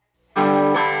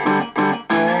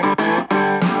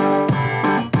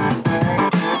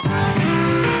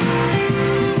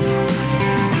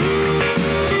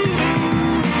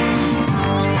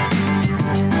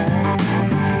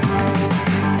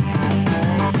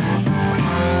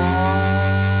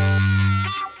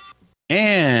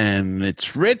And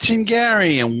it's Rich and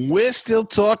Gary, and we're still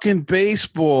talking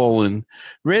baseball. And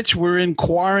Rich, we're in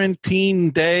quarantine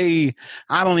day.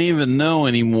 I don't even know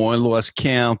anymore. I lost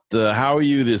count. How are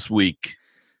you this week?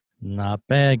 Not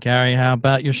bad, Gary. How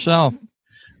about yourself?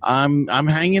 I'm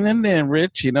hanging in there,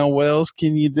 Rich. You know what else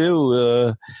can you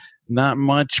do? Not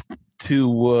much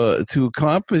to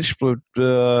accomplish, but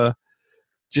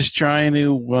just trying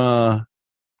to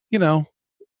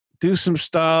do some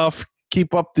stuff,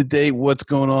 keep up to date what's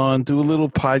going on, do a little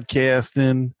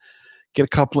podcasting, get a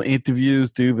couple of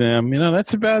interviews, do them.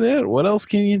 That's about it. What else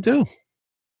can you do?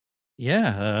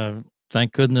 Yeah,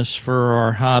 thank goodness for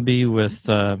our hobby with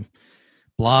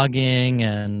blogging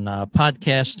and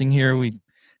podcasting here. We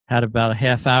had about a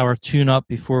half hour tune up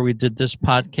before we did this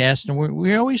podcast, and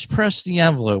we always press the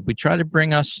envelope. We try to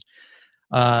bring us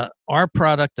our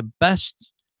product the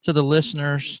best to the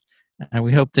listeners, and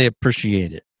we hope they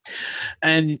appreciate it.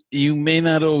 And you may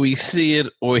not always see it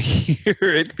or hear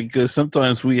it because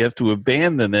sometimes we have to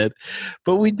abandon it,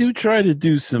 but we do try to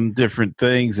do some different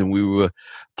things. And we were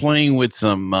playing with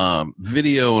some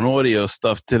video and audio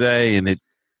stuff today, and it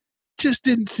just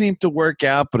didn't seem to work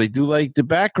out. But I do like the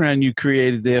background you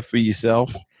created there for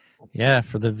yourself. Yeah,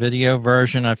 for the video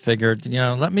version, I figured,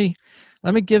 let me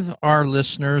give our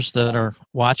listeners that are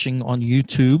watching on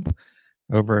YouTube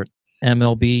over at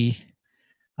MLB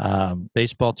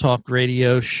Baseball Talk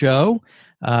Radio show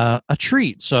a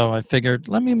treat. So I figured,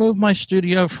 let me move my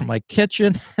studio from my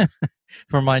kitchen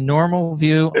for my normal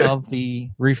view of the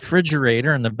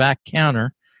refrigerator and the back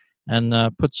counter,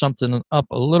 and put something up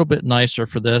a little bit nicer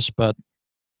for this. But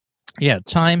yeah,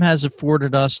 time has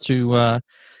afforded us to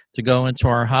go into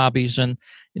our hobbies. And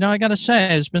I gotta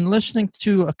say, I've been listening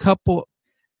to a couple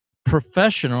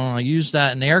professional, I use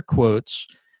that in air quotes,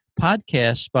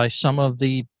 podcasts by some of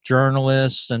the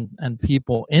journalists and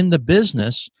people in the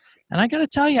business. And I got to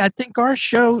tell you, I think our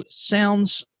show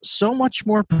sounds so much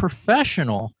more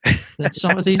professional than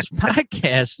some of these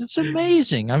podcasts. It's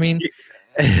amazing. I mean,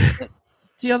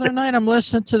 the other night I'm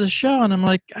listening to the show and I'm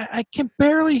like, I can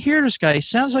barely hear this guy. He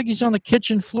sounds like he's on the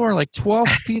kitchen floor, like 12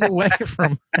 feet away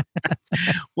from.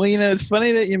 Well, it's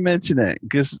funny that you mention that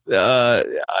because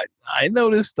I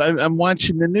noticed I'm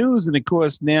watching the news, and of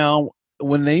course now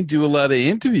when they do a lot of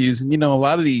interviews, and a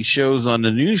lot of these shows on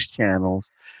the news channels,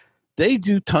 they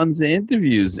do tons of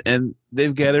interviews, and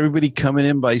they've got everybody coming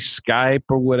in by Skype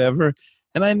or whatever.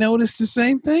 And I noticed the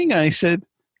same thing. I said,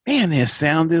 man, their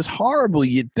sound is horrible.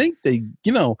 You'd think they,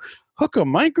 hook a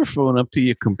microphone up to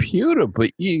your computer, but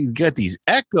you got these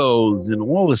echoes and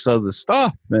all this other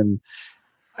stuff. And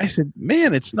I said,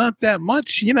 man, it's not that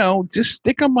much, just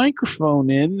stick a microphone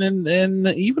in and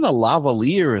even a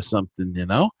lavalier or something,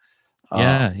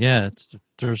 Yeah.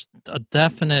 There's a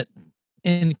definite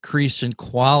increase in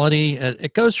quality.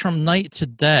 It goes from night to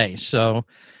day. So,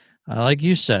 like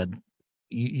you said,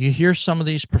 you hear some of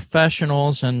these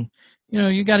professionals, and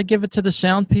you got to give it to the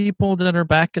sound people that are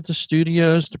back at the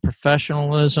studios, the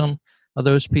professionalism of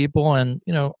those people. And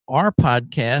our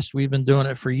podcast, we've been doing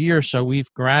it for years, so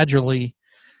we've gradually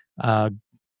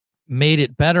made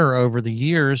it better over the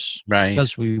years, right?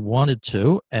 Because we wanted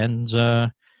to. And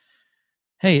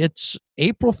hey, it's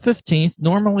April 15th,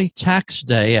 normally tax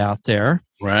day out there.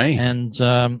 Right. And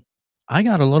I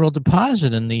got a little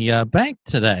deposit in the bank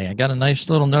today. I got a nice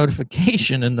little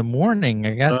notification in the morning.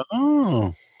 I got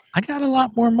a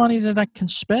lot more money that I can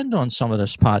spend on some of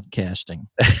this podcasting.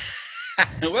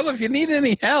 Well, if you need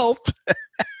any help.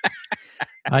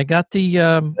 I got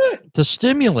the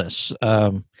stimulus.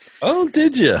 Oh,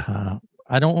 did you?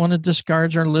 I don't want to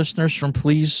discourage our listeners from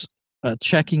please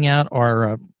checking out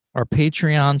our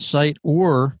Patreon site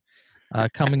or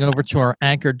coming over to our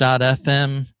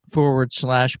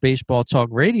anchor.fm/baseball talk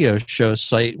radio show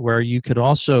site, where you could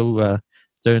also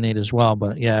donate as well.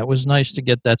 But yeah, it was nice to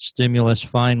get that stimulus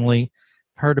finally.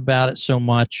 Heard about it so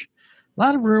much. A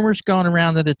lot of rumors going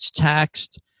around that it's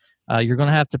taxed. You're going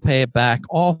to have to pay it back.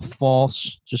 All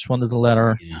false. Just wanted to let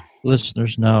our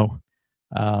listeners know.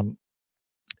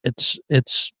 It's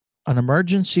an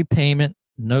emergency payment,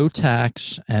 no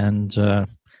tax, and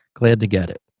glad to get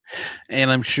it.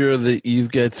 And I'm sure that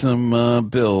you've got some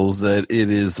bills that it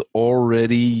is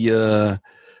already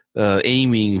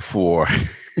aiming for.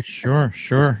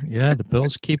 Sure. Yeah, the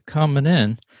bills keep coming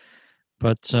in.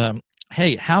 But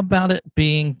hey, how about it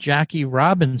being Jackie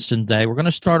Robinson Day? We're going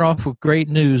to start off with great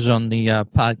news on the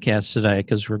podcast today,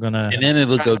 because we're going to... And then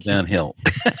it'll go downhill.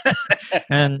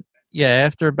 And yeah,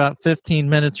 after about 15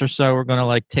 minutes or so, we're going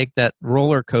to take that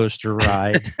roller coaster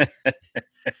ride.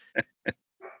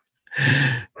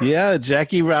 Yeah,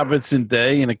 Jackie Robinson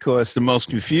Day, and of course the most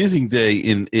confusing day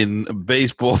in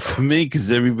baseball for me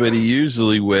because everybody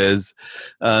usually wears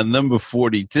number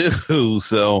 42,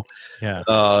 so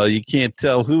Yeah. you can't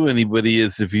tell who anybody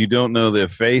is if you don't know their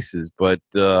faces. But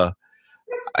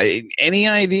any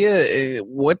idea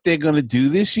what they're going to do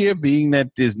this year? Being that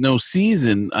there's no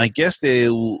season, I guess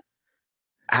they'll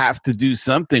have to do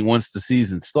something once the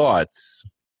season starts.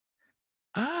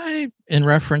 In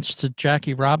reference to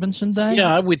Jackie Robinson Day?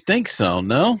 Yeah, I would think so.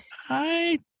 No.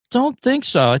 I don't think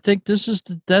so. I think this is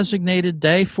the designated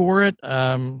day for it.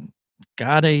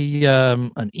 Got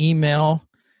an email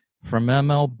from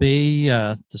MLB,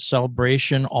 the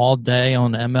celebration all day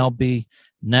on MLB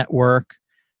Network,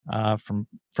 from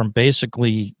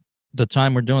basically the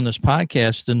time we're doing this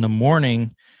podcast in the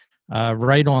morning,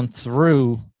 right on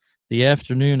through the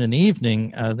afternoon and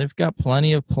evening. They've got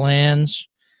plenty of plans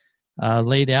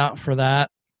laid out for that,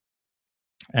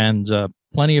 and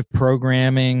plenty of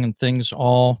programming and things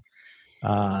all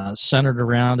centered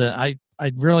around it.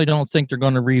 I really don't think they're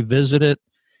going to revisit it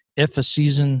if a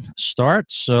season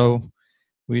starts, so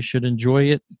we should enjoy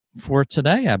it for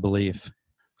today, I believe.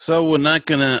 So we're not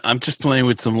gonna. I'm just playing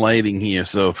with some lighting here,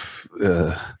 so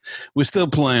we're still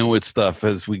playing with stuff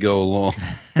as we go along.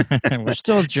 We're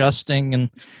still adjusting and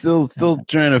still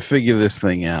trying to figure this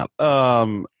thing out.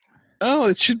 Oh,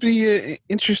 it should be an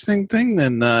interesting thing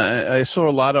then. I saw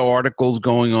a lot of articles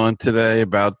going on today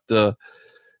about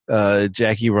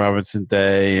Jackie Robinson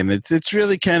Day, and it's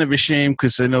really kind of a shame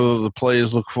because I know the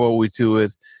players look forward to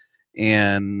it,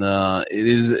 and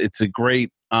it's a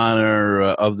great honor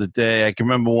of the day. I can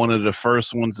remember one of the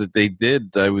first ones that they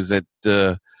did. I was at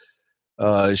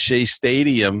Shea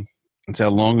Stadium. That's how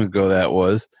long ago that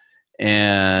was,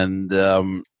 and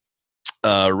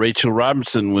Rachel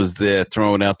Robinson was there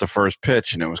throwing out the first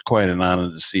pitch, and it was quite an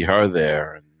honor to see her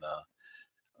there and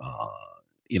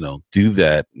do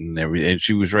that and everything. And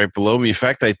she was right below me. In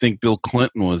fact, I think Bill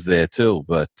Clinton was there too,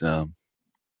 but that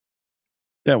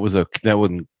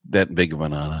wasn't that big of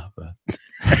an honor. But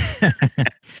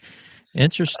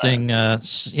interesting.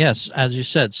 Yes, as you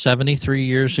said, 73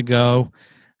 years ago,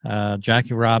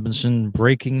 Jackie Robinson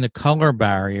breaking the color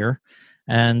barrier.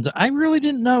 And I really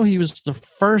didn't know he was the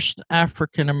first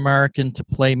African American to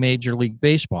play Major League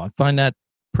Baseball. I find that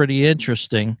pretty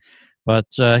interesting. But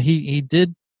he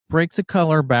did break the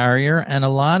color barrier, and a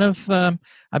lot of I've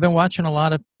been watching a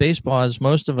lot of baseball, as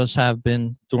most of us have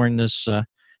been during this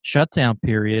shutdown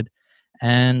period,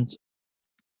 and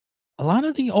a lot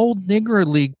of the old Negro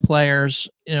League players,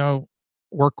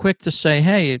 were quick to say,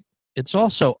 "Hey, it's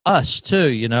also us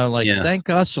too," thank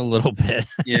us a little bit.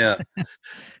 Yeah.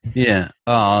 Yeah.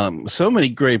 So many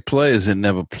great players that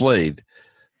never played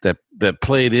that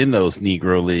played in those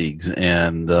Negro leagues.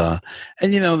 And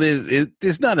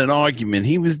there's not an argument.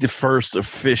 He was the first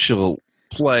official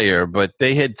player, but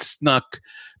they had snuck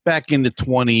back in the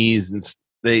 20s and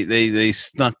they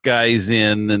snuck guys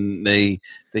in, and they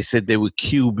said they were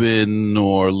Cuban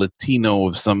or Latino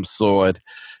of some sort.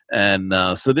 And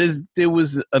so there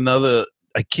was another,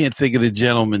 I can't think of the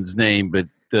gentleman's name, but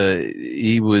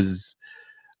he was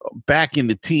back in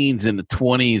the teens and the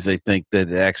 20s, I think,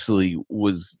 that actually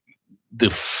was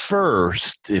the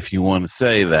first, if you want to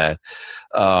say that.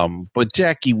 But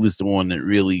Jackie was the one that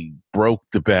really broke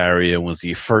the barrier and was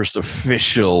the first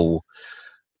official,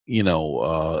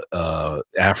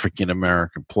 African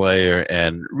American player,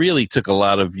 and really took a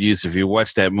lot of use. If you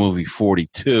watch that movie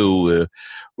 42,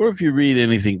 or if you read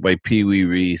anything by Pee Wee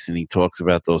Reese, and he talks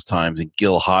about those times, and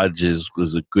Gil Hodges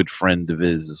was a good friend of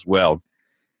his as well.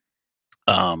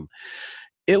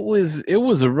 It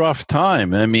was a rough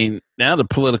time. I mean, now the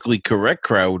politically correct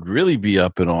crowd would really be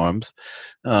up in arms,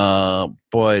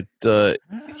 but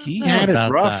he had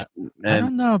it rough. I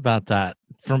don't know about that.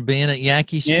 From being at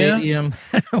Yankee Stadium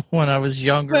when I was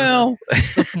younger,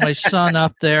 with my son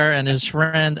up there and his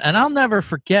friend, and I'll never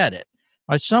forget it.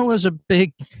 My son was a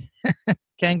big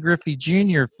Ken Griffey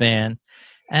Jr. fan,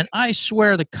 and I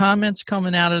swear the comments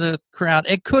coming out of the crowd,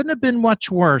 it couldn't have been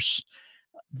much worse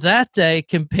that day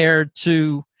compared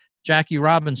to Jackie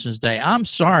Robinson's day. I'm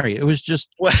sorry. It was just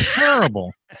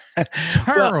terrible.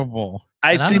 Terrible. Well,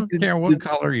 I don't care what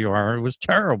color you are. It was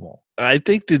terrible. I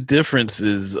think the difference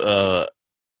is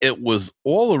it was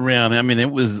all around. I mean,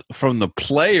 it was from the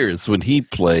players when he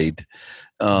played,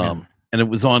 and it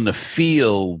was on the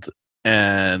field,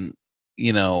 and,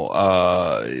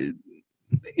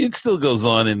 it still goes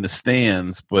on in the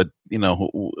stands, but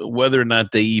whether or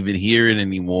not they even hear it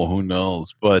anymore, who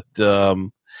knows? But I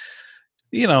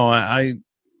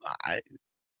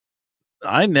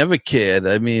I never cared.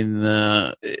 I mean,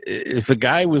 if a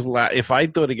guy was if I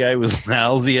thought a guy was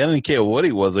lousy, I didn't care what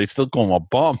he was. I still call him a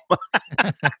bum.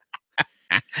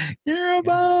 You're a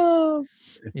bum.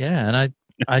 Yeah, and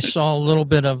I saw a little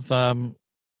bit of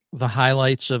the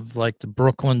highlights of like the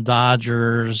Brooklyn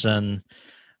Dodgers and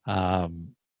um,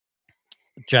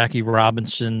 Jackie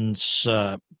Robinson's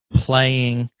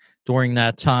playing during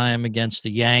that time against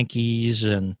the Yankees,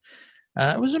 and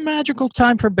it was a magical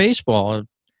time for baseball.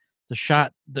 The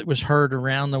shot that was heard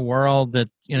around the world that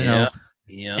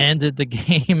ended the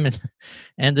game and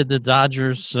ended the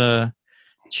Dodgers'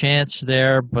 chance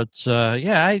there. But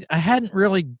I hadn't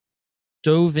really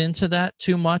dove into that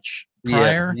too much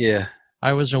prior. Yeah.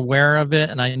 I was aware of it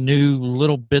and I knew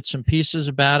little bits and pieces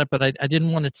about it, but I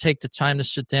didn't want to take the time to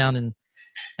sit down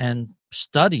and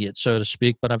study it, so to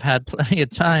speak. But I've had plenty of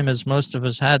time, as most of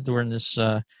us had during this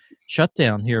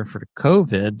shutdown here for the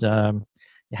COVID.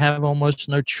 You have almost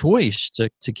no choice to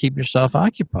keep yourself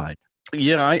occupied.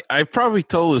 Yeah, I probably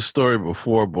told this story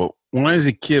before, but when I was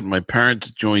a kid, my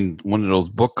parents joined one of those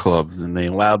book clubs, and they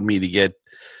allowed me to get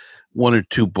one or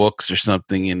two books or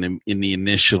something in the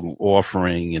initial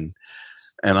offering,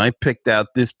 and I picked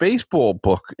out this baseball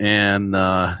book, and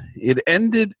it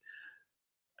ended.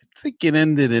 I think it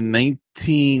ended in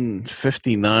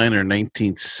 1959 or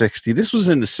 1960. This was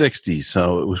in the 60s,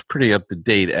 so it was pretty up to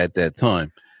date at that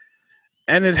time.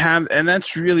 And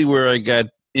that's really where I got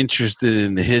interested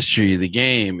in the history of the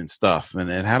game and stuff. And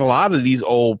it had a lot of these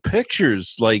old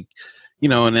pictures, like,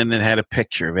 and then it had a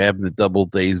picture of having the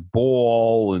Doubledays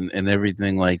ball and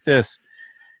everything like this.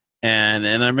 And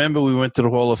I remember we went to the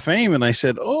Hall of Fame, and I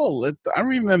said, I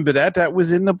remember that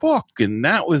was in the book, and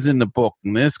that was in the book,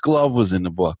 and this glove was in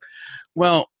the book.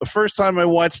 Well, the first time I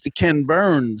watched the Ken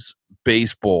Burns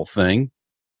baseball thing,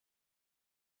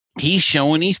 he's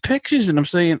showing these pictures, and I'm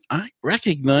saying, I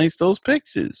recognize those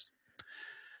pictures.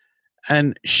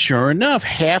 And sure enough,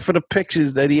 half of the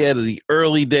pictures that he had of the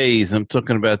early days, I'm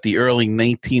talking about the early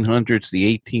 1900s,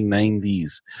 the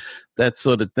 1890s, that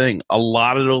sort of thing, a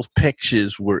lot of those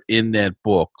pictures were in that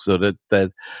book. So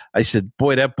that I said,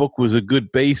 boy, that book was a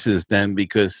good basis then,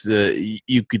 because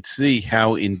you could see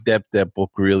how in-depth that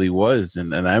book really was.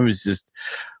 And I was just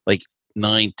like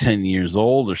 9-10 years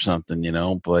old or something,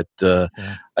 but I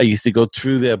used to go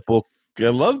through that book. I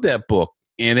loved that book.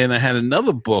 And then I had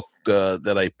another book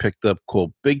that I picked up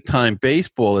called Big Time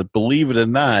Baseball that, believe it or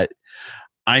not,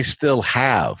 I still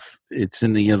have. It's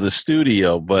in the other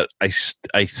studio, but I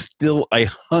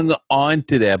hung on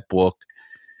to that book,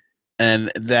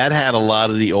 and that had a lot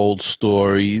of the old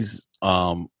stories,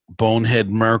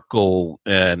 Bonehead Merkle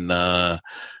and I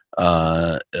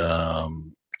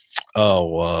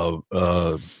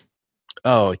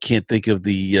can't think of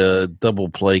the double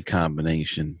play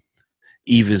combination.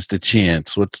 Eva's the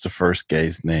Chance. What's the first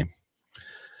guy's name?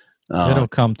 It'll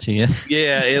come to you.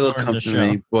 Yeah, it'll come to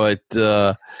me. But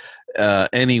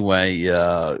anyway,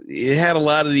 it had a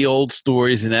lot of the old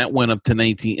stories, and that went up to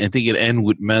 19. I think it ended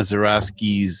with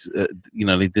Mazeroski's.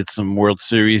 They did some World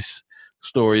Series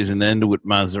stories, and ended with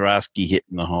Mazeroski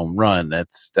hitting the home run. That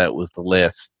was the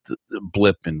last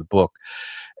blip in the book.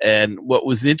 And what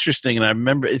was interesting, and I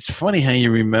remember, it's funny how you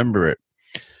remember it.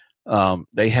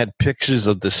 They had pictures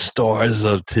of the stars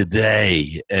of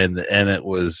today, and it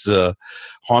was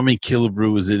Harmon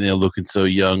Killebrew was in there looking so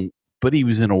young, but he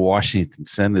was in a Washington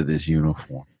Senators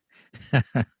uniform.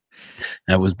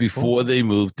 That was before they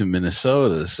moved to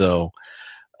Minnesota, so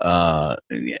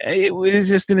it was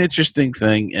just an interesting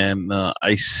thing, and I'll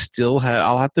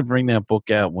have to bring that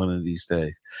book out one of these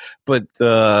days. But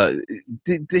the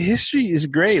history is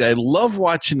great. I love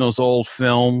watching those old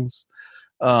films.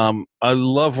 I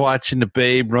love watching the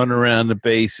Babe run around the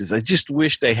bases. I just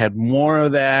wish they had more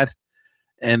of that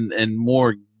and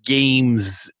more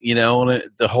games,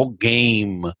 the whole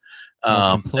game.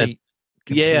 Complete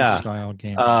style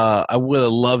game. I would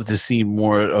have loved to see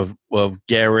more of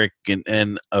Garrick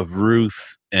and of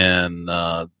Ruth and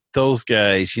those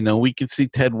guys. We can see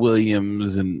Ted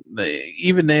Williams, and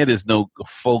even there's not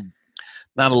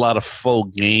a lot of full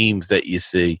games that you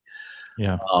see.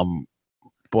 Yeah.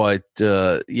 But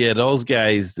those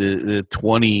guys, the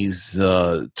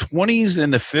 20s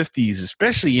and the 50s,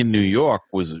 especially in New York,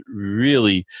 was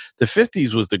really, the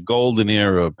 50s was the golden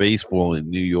era of baseball in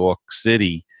New York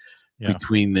City,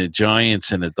 between the Giants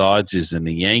and the Dodgers and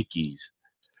the Yankees.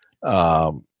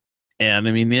 And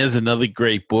I mean, there's another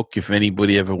great book, if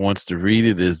anybody ever wants to read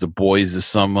it, is The Boys of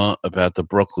Summer, about the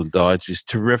Brooklyn Dodgers.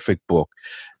 Terrific book.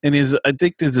 And I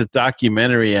think there's a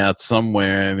documentary out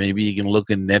somewhere. Maybe you can look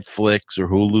at Netflix or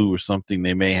Hulu or something.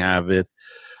 They may have it.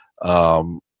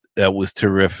 That was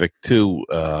terrific too,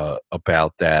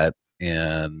 about that.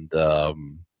 And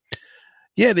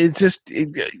yeah, there's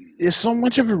so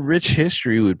much of a rich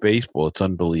history with baseball. It's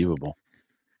unbelievable.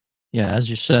 Yeah, as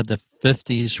you said, the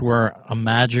 50s were a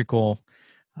magical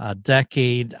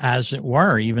decade, as it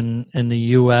were, even in the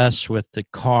U.S. with the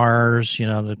cars.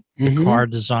 The car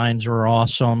designs were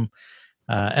awesome.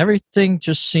 Everything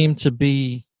just seemed to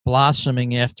be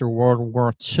blossoming after World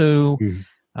War II.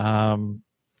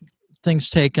 Things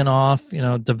taking off,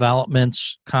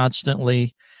 developments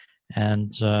constantly.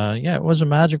 And it was a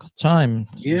magical time.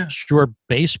 Yeah. Sure,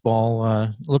 baseball,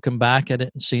 looking back at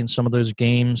it and seeing some of those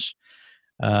games,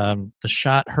 the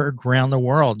shot heard around the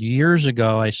world. Years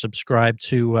ago, I subscribed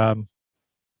to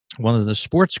one of the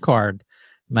sports card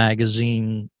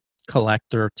magazine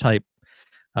collector type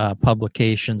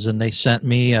publications, and they sent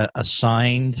me a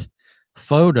signed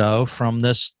photo from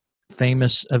this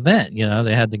famous event.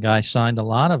 They had the guy signed a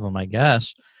lot of them, I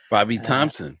guess. Bobby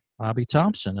Thompson.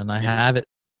 And I have it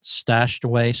stashed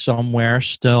away somewhere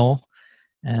still,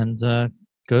 and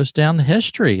goes down the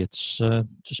history. It's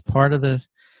just part of the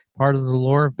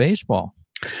lore of baseball.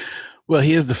 Well,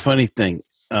 here's the funny thing,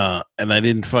 and I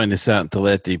didn't find this out until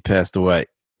after he passed away.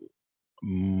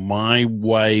 My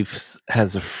wife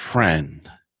has a friend,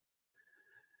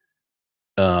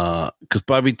 because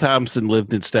Bobby Thompson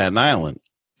lived in Staten Island.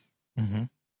 Mm-hmm.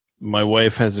 My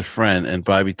wife has a friend, and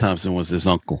Bobby Thompson was his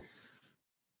uncle.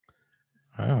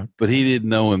 Oh. But he didn't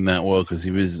know him that well because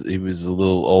he was a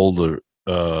little older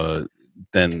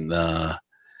than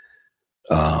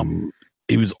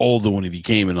he was older when he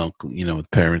became an uncle. His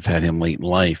parents had him late in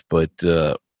life, but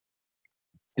there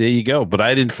you go. But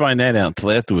I didn't find that out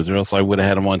until afterwards, or else I would have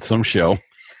had him on some show.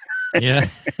 Yeah,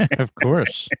 of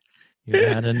course. You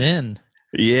had an in.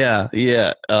 Yeah.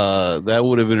 That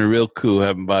would have been a real coup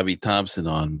having Bobby Thompson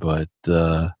on, but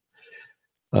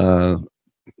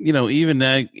even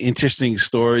that, interesting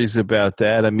stories about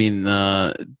that. I mean,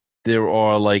 there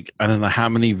are I don't know how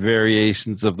many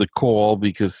variations of the call,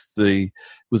 because it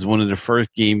was one of the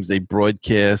first games they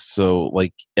broadcast. So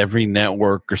every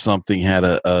network or something had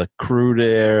a crew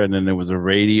there, and then there was a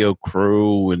radio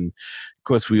crew. And of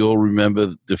course, we all remember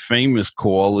the famous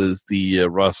call is the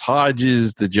Russ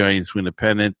Hodges, the Giants win the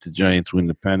pennant,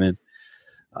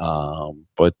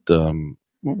 But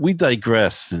we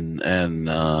digress. And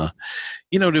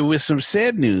there was some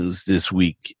sad news this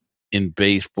week in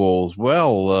baseball as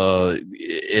well.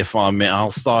 If I'll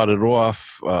start it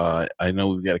off. I know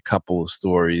we've got a couple of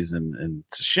stories, and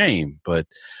it's a shame, but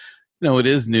it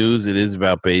is news. It is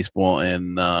about baseball.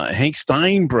 And Hank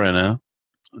Steinbrenner,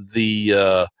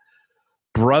 the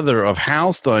brother of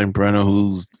Hal Steinbrenner,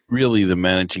 who's really the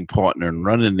managing partner and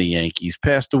running the Yankees,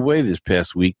 passed away this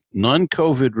past week.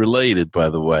 Non-COVID related, by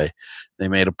the way. They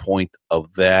made a point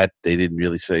of that. They didn't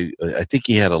really say. I think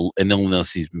he had an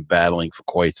illness he's been battling for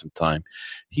quite some time.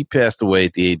 He passed away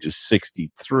at the age of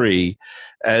 63,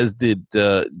 as did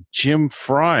Jim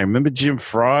Fry. Remember Jim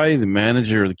Fry, the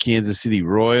manager of the Kansas City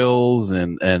Royals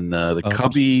and the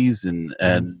Cubbies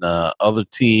and other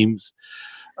teams.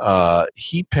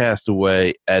 He passed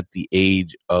away at the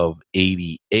age of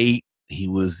 88. He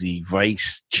was the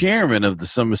vice chairman of the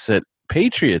Somerset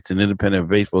Patriots, an independent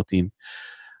baseball team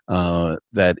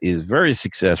that is very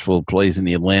successful, plays in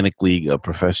the Atlantic League of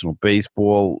Professional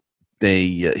Baseball.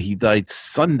 He died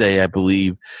Sunday, I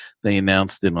believe. They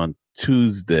announced it on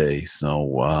Tuesday.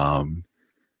 So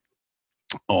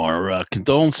our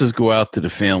condolences go out to the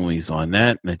families on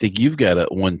that. And I think you've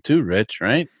got one too, Rich,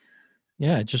 right?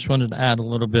 Yeah, I just wanted to add a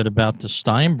little bit about the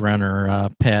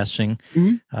Steinbrenner passing.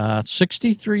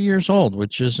 63 years old,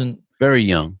 which isn't very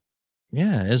young.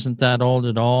 Yeah, isn't that old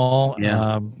at all?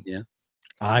 Yeah.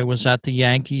 I was at the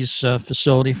Yankees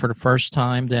facility for the first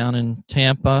time down in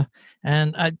Tampa,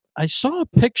 and I saw a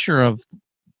picture of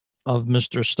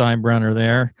Mr. Steinbrenner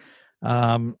there,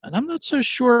 and I'm not so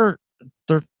sure.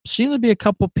 There seemed to be a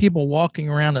couple people walking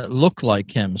around that looked like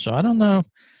him, so I don't know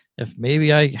if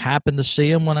maybe I happened to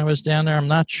see him when I was down there. I'm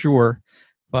not sure,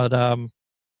 but there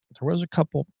was a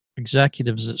couple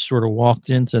executives that sort of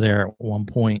walked into there at one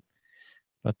point.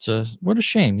 But what a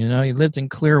shame. He lived in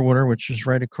Clearwater, which is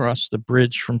right across the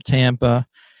bridge from Tampa,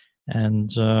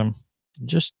 and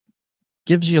just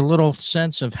gives you a little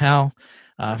sense of how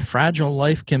fragile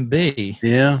life can be.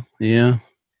 Yeah.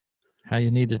 How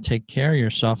you need to take care of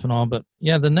yourself and all. But,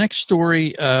 yeah, the next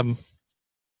story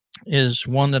is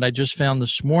one that I just found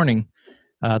this morning.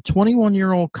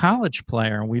 21-year-old college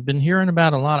player. We've been hearing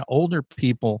about a lot of older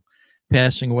people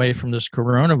passing away from this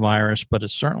coronavirus, but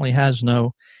it certainly has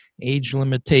no age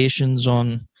limitations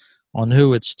on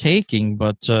who it's taking.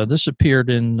 But this appeared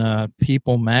in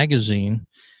People magazine.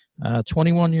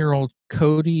 21-year-old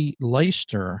Cody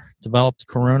Leister developed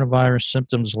coronavirus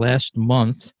symptoms last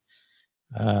month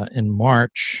in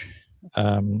March.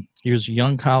 He was a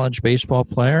young college baseball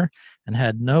player and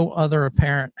had no other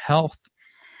apparent health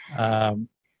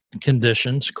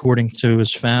conditions, according to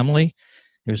his family.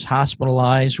 He was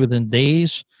hospitalized within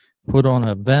days, put on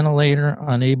a ventilator,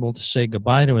 unable to say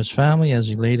goodbye to his family as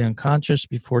he laid unconscious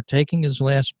before taking his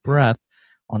last breath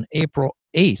on April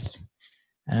 8th.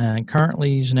 And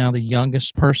currently, he's now the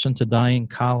youngest person to die in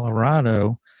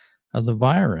Colorado of the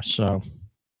virus. So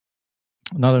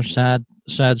another sad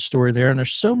story there. And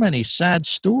there's so many sad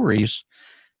stories.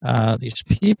 These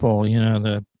people,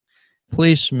 the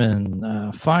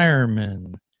policemen,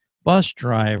 firemen, bus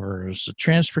drivers, the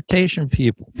transportation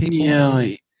people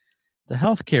in the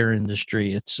healthcare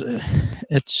industry. It's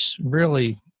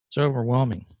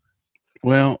overwhelming.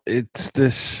 Well, it's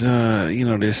this,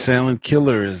 this silent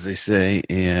killer, as they say,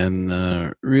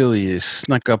 and really has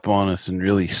snuck up on us and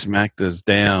really smacked us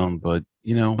down. But,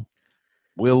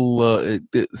 we'll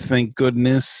thank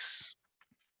goodness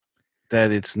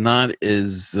that it's not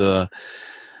as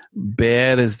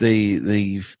bad as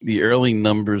the early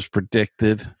numbers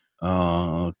predicted.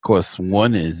 Of course,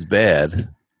 one is bad.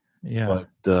 Yeah. But,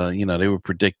 they were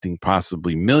predicting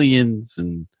possibly millions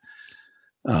and,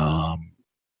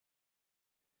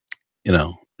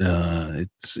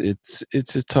 it's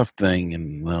a tough thing,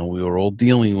 and we were all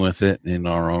dealing with it in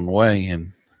our own way.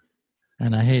 And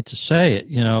I hate to say it,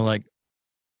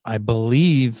 I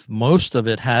believe most of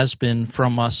it has been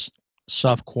from us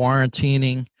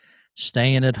self-quarantining,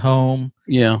 staying at home.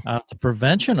 Yeah. The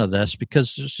prevention of this,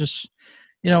 because there's just,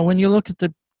 when you look at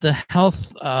the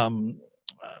health,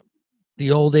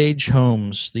 the old age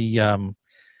homes, the,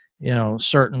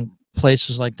 certain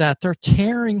places like that, they're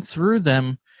tearing through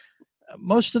them.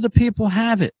 Most of the people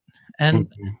have it, and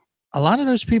a lot of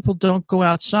those people don't go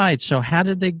outside. So how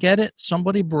did they get it?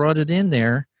 Somebody brought it in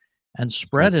there and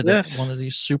spread it at one of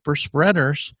these super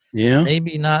spreaders. Yeah.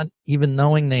 Maybe not even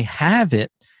knowing they have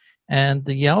it. And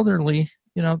the elderly,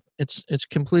 it's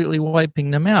completely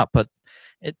wiping them out. But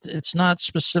it's not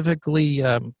specifically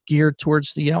geared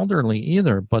towards the elderly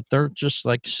either. But they're just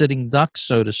like sitting ducks,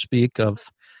 so to speak, of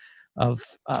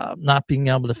not being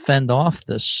able to fend off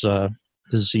this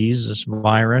disease, this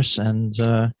virus. And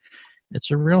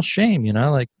it's a real shame,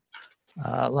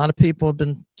 a lot of people have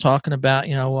been talking about,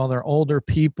 well, they're older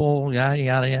people, yada,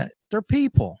 yada, yada. They're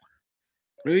people.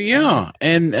 Yeah.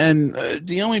 And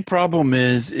the only problem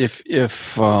is if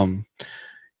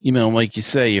like you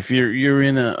say, if you're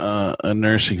in a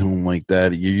nursing home like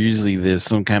that, there's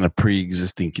some kind of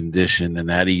pre-existing condition, and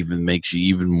that even makes you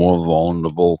even more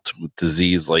vulnerable to a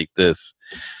disease like this.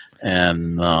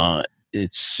 And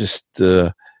it's just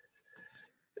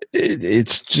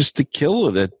it's just a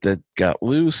killer that got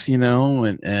loose, and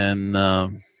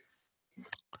and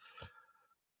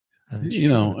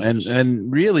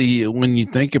really, when you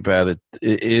think about it,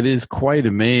 it is quite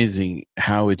amazing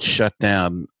how it shut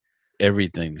down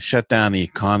everything. Shut down the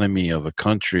economy of a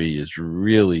country is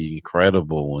really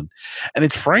incredible, and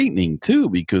it's frightening too,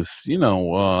 because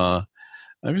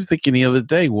I was thinking the other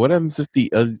day, what happens if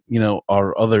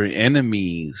our other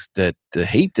enemies that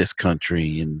hate this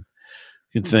country, and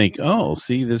you think, oh,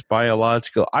 see, this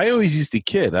biological. I always used to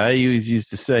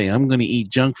say, I'm going to eat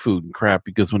junk food and crap,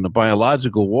 because when the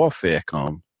biological warfare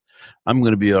comes, I'm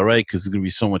going to be all right, because there's going to be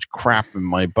so much crap in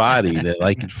my body that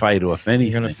I can fight off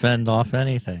anything. You're going to fend off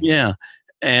anything. Yeah.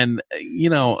 And, and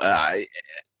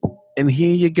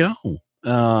here you go.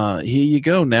 Here you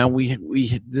go. Now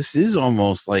we this is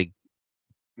almost like,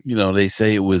 they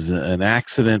say it was an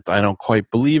accident. I don't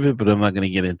quite believe it, but I'm not going to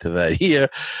get into that here.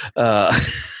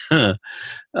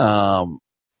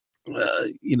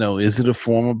 Is it a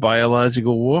form of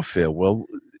biological warfare? Well,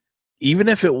 even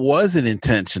if it wasn't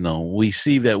intentional, we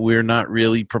see that we're not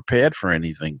really prepared for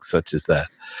anything such as that.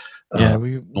 Yeah,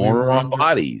 nor our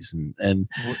bodies, and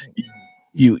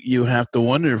you have to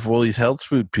wonder if all these health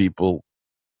food people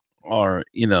are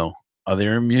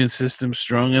their immune systems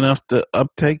strong enough to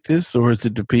uptake this, or is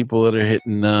it the people that are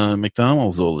hitting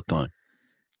McDonald's all the time?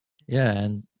 Yeah,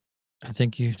 and I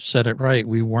think you said it right.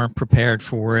 We weren't prepared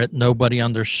for it. Nobody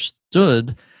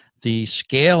understood the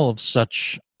scale of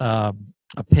such a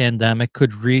pandemic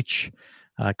could reach,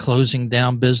 closing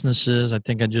down businesses. I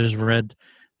think I just read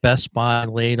Best Buy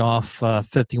laid off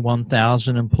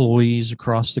 51,000 employees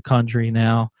across the country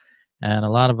now, and a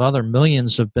lot of other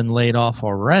millions have been laid off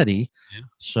already. Yeah.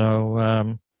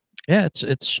 So,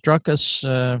 it's struck us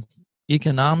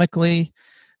economically,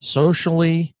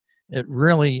 socially. It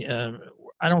really,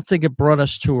 I don't think it brought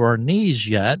us to our knees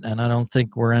yet, and I don't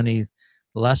think we're any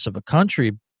less of a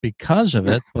country because of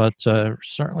it, but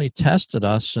certainly tested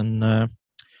us. And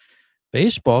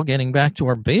baseball, getting back to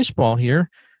our baseball here,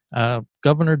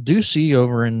 Governor Ducey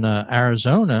over in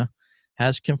Arizona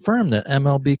has confirmed that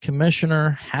MLB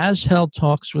commissioner has held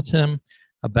talks with him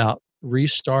about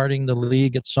restarting the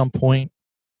league at some point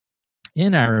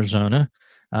in Arizona.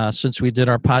 Since we did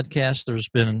our podcast, there's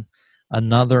been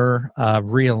another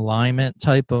realignment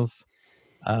type of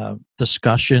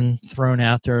discussion thrown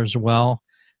out there as well,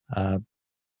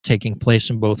 taking place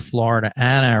in both Florida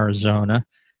and Arizona.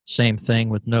 Same thing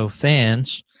with no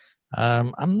fans.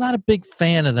 I'm not a big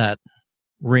fan of that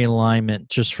realignment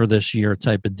just for this year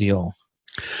type of deal.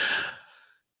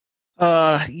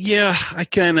 Yeah, I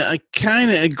kind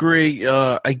of agree.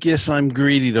 I guess I'm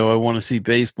greedy though. I want to see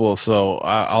baseball, so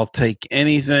I'll take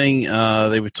anything.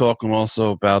 They were talking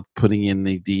also about putting in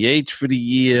the DH for the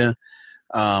year.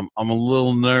 I'm a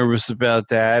little nervous about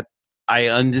that. I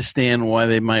understand why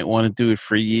they might want to do it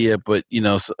for a year, but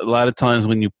a lot of times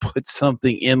when you put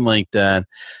something in like that,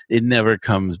 it never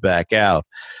comes back out.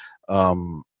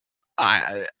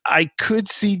 I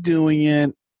could see doing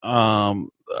it.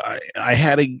 I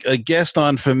had a guest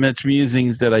on for Mets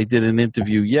Musings that I did an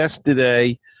interview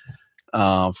yesterday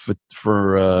for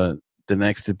the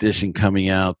next edition coming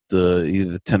out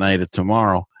either tonight or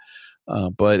tomorrow.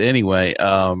 But anyway,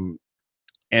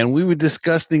 and we were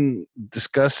discussing,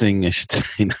 I should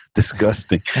say, not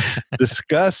disgusting,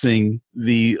 discussing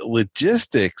the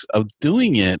logistics of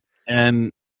doing it.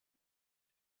 And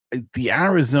the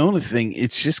Arizona thing,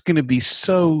 it's just going to be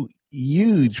so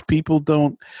huge. People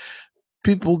don't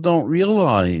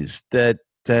realize that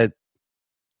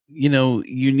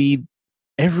you need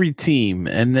every team,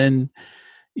 and then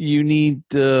you need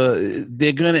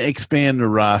they're going to expand the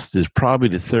rosters probably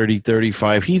to 30,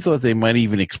 35. He thought they might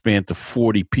even expand to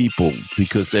 40 people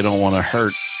because they don't want to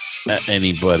hurt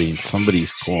anybody. And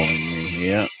somebody's calling me.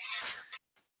 Yeah.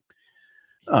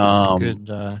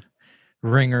 Good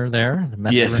ringer there.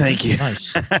 The yeah, thank you.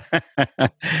 Nice.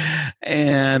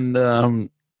 And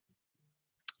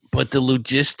but the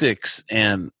logistics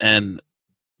and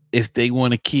if they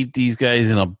want to keep these guys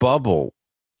in a bubble,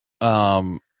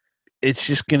 it's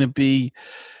just going to be,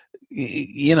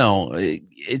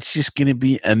 it's just going to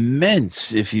be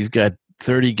immense if you've got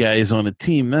 30 guys on a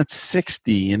team. That's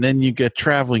 60. And then you got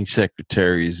traveling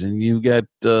secretaries, and you've got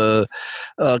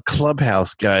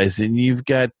clubhouse guys, and you've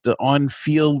got the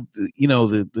on-field,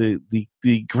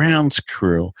 the grounds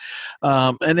crew.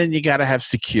 And then you got to have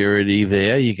security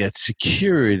there. You got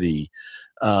security.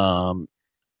 But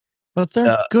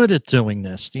they're good at doing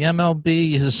this. The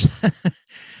MLB is,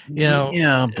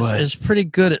 is pretty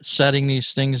good at setting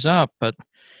these things up. But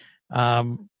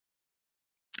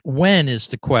when is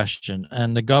the question?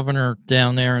 And the governor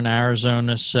down there in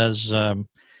Arizona says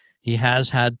he has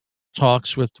had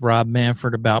talks with Rob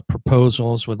Manfred about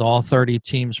proposals with all 30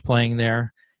 teams playing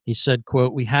there. He said,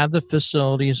 quote, "We have the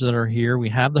facilities that are here. We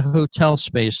have the hotel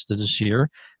space that is here.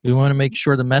 We want to make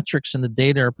sure the metrics and the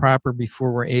data are proper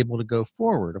before we're able to go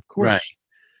forward." Of course.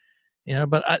 Right.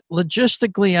 But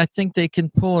logistically, I think they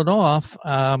can pull it off.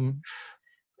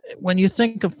 When you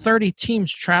think of 30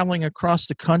 teams traveling across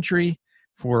the country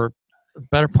for a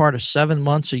better part of 7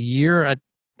 months a year,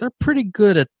 they're pretty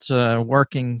good at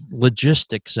working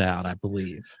logistics out, I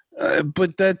believe.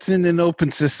 But that's in an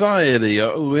open society.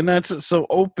 We're not so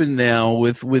open now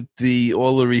with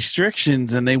all the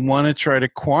restrictions, and they want to try to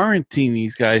quarantine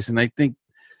these guys. And I think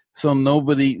so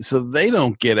they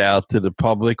don't get out to the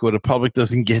public, or the public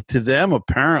doesn't get to them.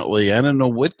 Apparently, I don't know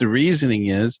what the reasoning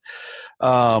is.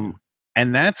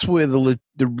 And that's where the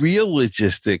real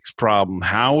logistics problem.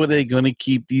 How are they going to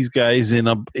keep these guys in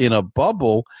a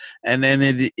bubble? And then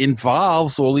it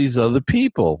involves all these other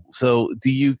people. So do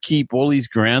you keep all these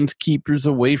groundskeepers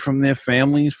away from their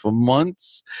families for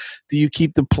months? Do you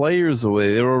keep the players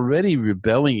away? They're already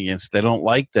rebelling against. They don't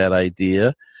like that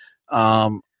idea.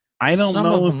 I don't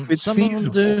know if it's feasible. Some of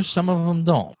them do, some of them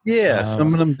don't. Yeah,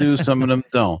 some of them do, some of them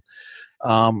don't.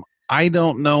 I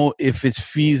don't know if it's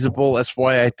feasible. That's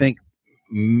why I think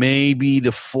maybe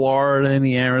the Florida and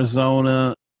the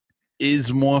Arizona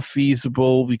is more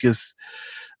feasible, because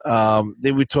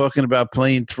they were talking about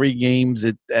playing 3 games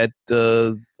at I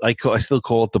still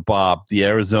call it the Bob, the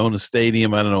Arizona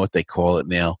Stadium. I don't know what they call it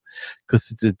now because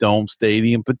it's a dome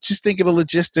stadium. But just think of the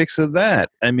logistics of that.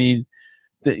 I mean,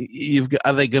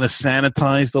 are they going to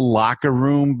sanitize the locker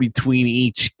room between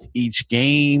each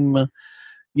game?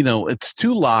 It's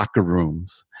 2 locker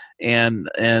rooms, and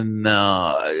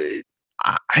I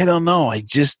don't know. I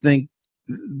just think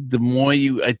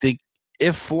I think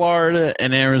if Florida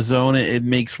and Arizona, it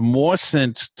makes more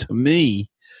sense to me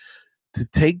to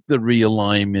take the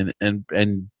realignment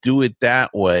and do it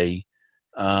that way.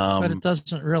 But it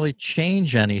doesn't really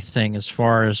change anything as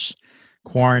far as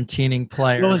quarantining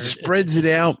players. Well, it spreads it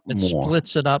out It more.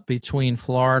 splits it up between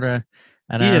Florida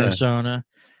and Yeah. Arizona.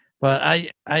 But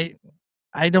I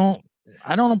don't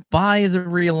buy the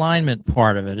realignment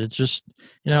part of it. It's just,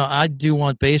 I do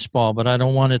want baseball, but I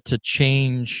don't want it to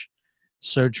change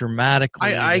so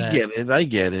dramatically. I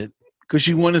get it. Because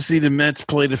you want to see the Mets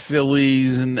play the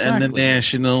Phillies and the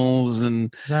Nationals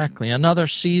and exactly another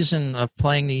season of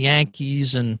playing the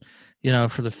Yankees and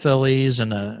for the Phillies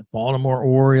and the Baltimore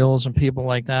Orioles and people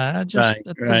like that.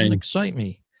 That doesn't excite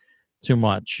me too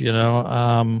much,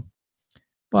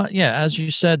 But yeah, as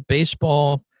you said,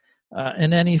 baseball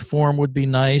in any form would be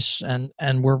nice, and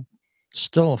we're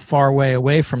still a far way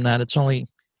away from that. We're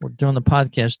doing the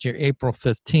podcast here April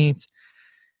 15th.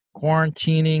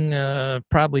 Quarantining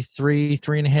probably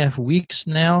 3.5 weeks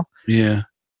now. Yeah.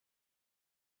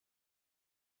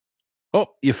 Oh,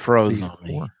 you froze on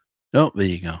me. Oh, there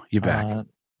you go. You're back.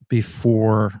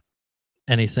 Before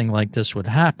anything like this would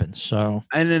happen. So,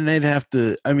 and then they'd have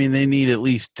to, they need at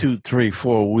least 2, 3,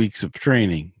 4 weeks of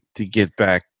training to get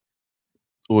back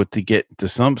or to get to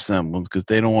some semblance, because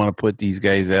they don't want to put these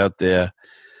guys out there,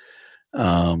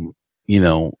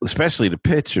 especially the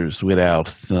pitchers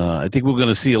without, I think we're going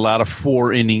to see a lot of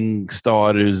 4-inning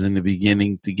starters in the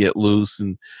beginning to get loose.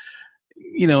 And,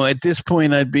 at this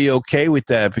point I'd be okay with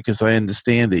that because I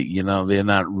understand it. They're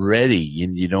not ready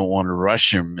and you don't want to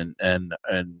rush them and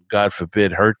God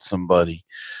forbid hurt somebody.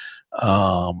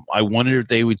 I wonder if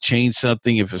they would change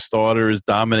something if a starter is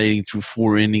dominating through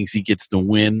 4 innings, he gets the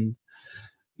win,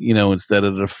 instead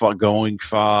of the going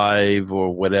 5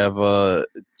 or whatever,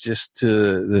 just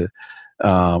to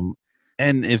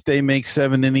and if they make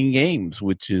 7-inning games,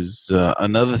 which is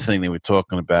another thing they were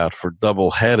talking about for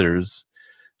double headers.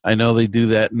 I know they do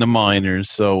that in the minors,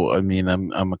 so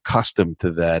I'm accustomed to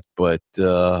that, but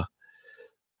I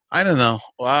don't know.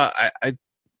 Well,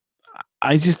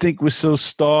 I just think we're so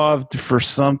starved for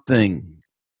something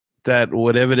that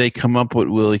whatever they come up with,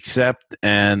 we'll accept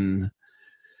and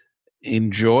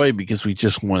enjoy because we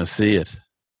just want to see it.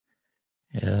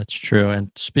 Yeah, that's true.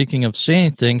 And speaking of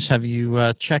seeing things, have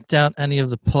you checked out any of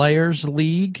the Players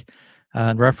League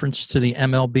in reference to the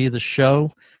MLB The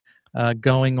Show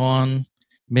going on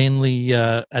mainly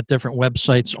at different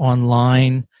websites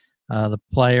online? The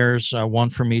players, one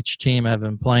from each team, have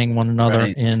been playing one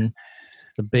another in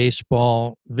the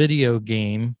baseball video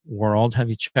game world. Have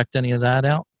you checked any of that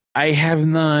out? I have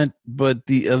not, but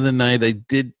the other night I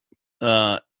did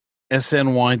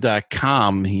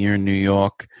SNY.com here in New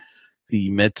York, the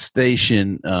Met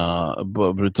station,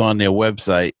 but it's on their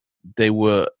website.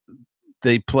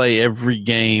 They play every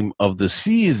game of the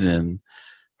season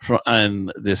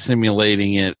and they're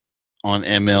simulating it on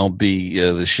MLB,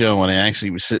 The Show. And I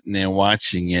actually was sitting there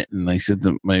watching it, and I said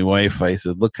to my wife, I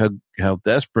said, look how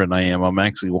desperate I am. I'm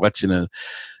actually watching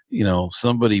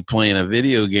somebody playing a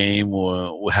video game,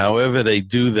 or however they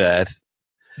do that.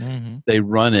 Mm-hmm. They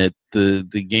run it,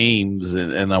 the games,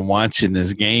 and I'm watching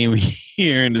this game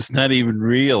here, and it's not even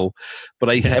real.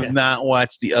 But I have not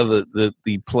watched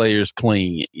the players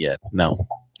playing it yet. No.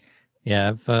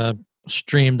 Yeah, I've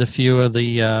streamed a few of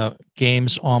the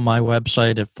games on my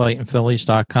website at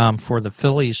fightingphillies.com for the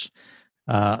Phillies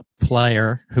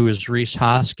player, who is Rhys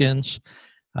Hoskins.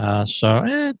 So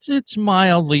it's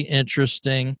mildly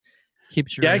interesting.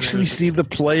 Keeps you actually see the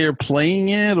player playing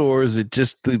it, or is it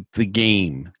just the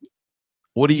game?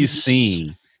 What are you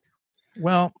seeing?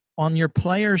 Well, on your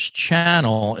player's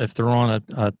channel, if they're on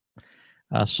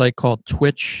a site called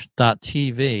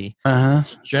twitch.tv,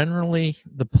 it's generally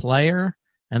the player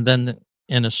and then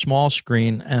in a small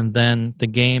screen and then the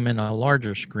game in a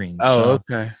larger screen. Oh, so,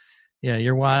 okay. Yeah,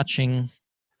 you're watching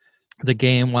the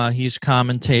game while he's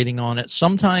commentating on it.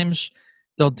 Sometimes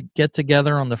they'll get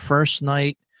together on the first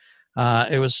night.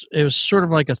 It was sort of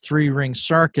like a 3-ring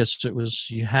circus. It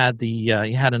was you had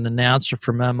an announcer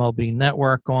from MLB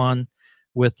Network on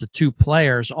with the 2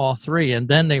 players, all 3, and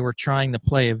then they were trying to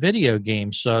play a video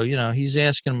game. So he's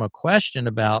asking them a question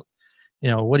about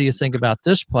what do you think about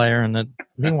this player, and then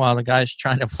meanwhile the guy's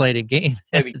trying to play the game.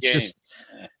 Just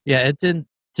it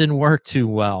didn't work too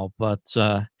well. But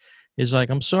he's like,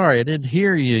 I'm sorry, I didn't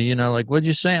hear you. Like, what'd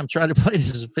you say? I'm trying to play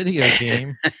this video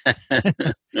game.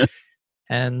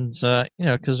 And,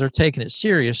 because they're taking it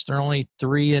serious. They're only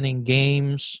 3-inning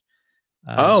games.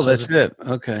 That's it.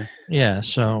 Okay. Yeah,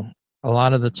 so a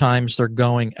lot of the times they're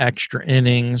going extra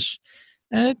innings.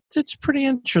 And it's pretty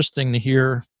interesting to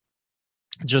hear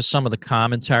just some of the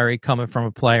commentary coming from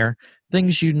a player,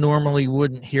 things you normally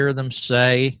wouldn't hear them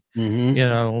say.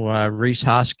 Mm-hmm. Reese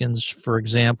Hoskins, for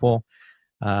example,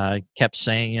 kept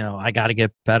saying, I got to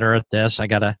get better at this. I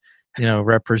got to,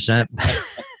 represent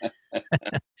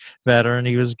better. And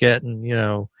he was getting,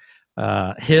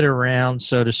 hit around,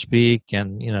 so to speak.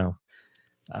 And,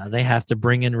 they have to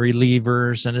bring in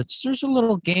relievers, and there's a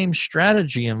little game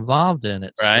strategy involved in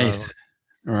it. Right. So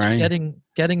Right.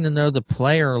 getting to know the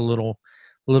player a little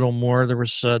more. There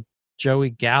was Joey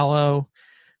Gallo.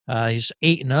 He's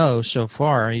 8-0 so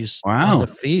far. He's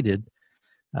undefeated.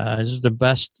 He's the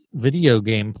best video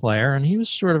game player, and he was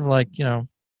sort of like,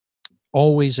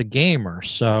 always a gamer.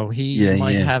 So he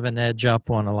might have an edge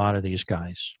up on a lot of these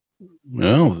guys.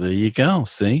 Well, there you go.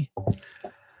 See?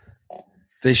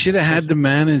 They should have had the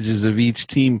managers of each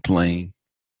team playing.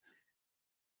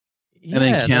 And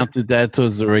then counted that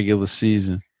towards the regular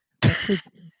season.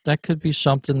 That could be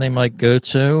something they might go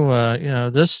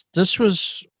to. This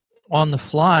was on the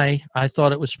fly. I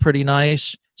thought it was pretty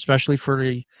nice, especially for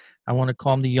I want to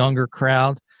call them the younger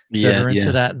crowd that are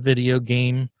into that video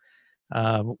game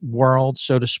world,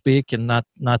 so to speak, and not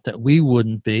that we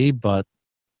wouldn't be, but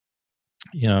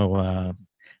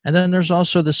and then there's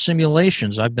also the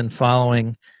simulations. I've been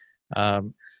following a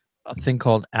thing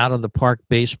called Out of the Park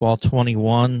Baseball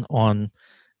 21 on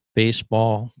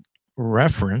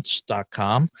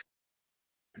baseballreference.com.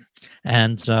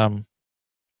 And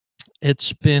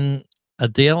it's been a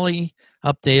daily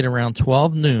update around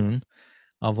 12 noon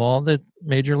of all the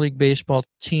Major League Baseball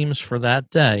teams for that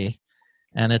day.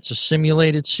 And it's a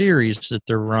simulated series that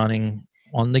they're running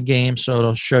on the game. So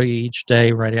it'll show you each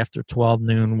day right after 12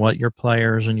 noon what your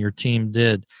players and your team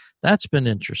did. That's been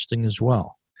interesting as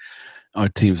well. Our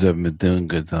teams haven't been doing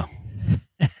good, though.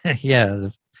 Yeah,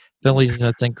 the Phillies,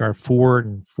 I think, are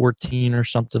 4-14 or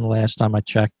something last time I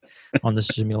checked on the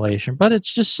simulation. But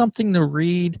it's just something to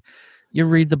read. You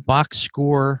read the box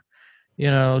score.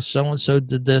 So-and-so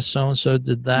did this, so-and-so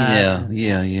did that.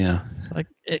 Yeah. It's like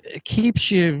it keeps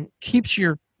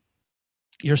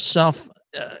yourself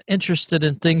interested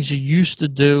in things you used to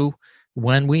do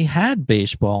when we had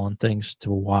baseball and things to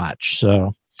watch.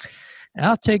 So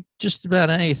I'll take just about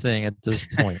anything at this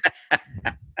point.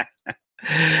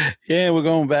 Yeah, we're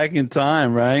going back in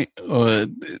time, right?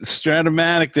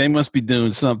 Stratomatic, they must be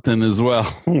doing something as well.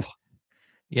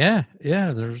 Yeah.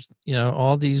 There's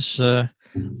all these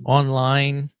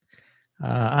online.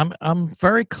 I'm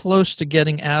very close to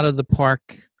getting Out of the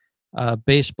Park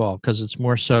baseball because it's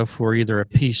more so for either a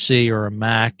PC or a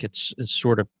Mac. It's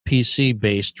sort of PC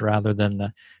based rather than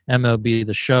the MLB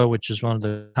The Show, which is one of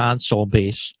the console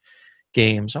based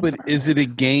games. But is it a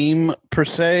game per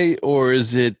se, or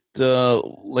is it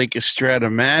like a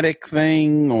Stratomatic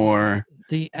thing, or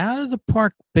the Out of the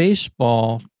Park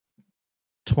baseball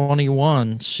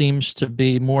 21 seems to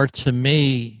be more to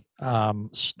me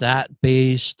stat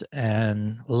based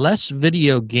and less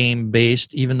video game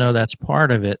based, even though that's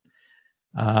part of it.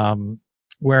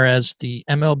 Whereas the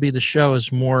MLB The Show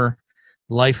is more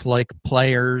lifelike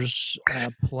players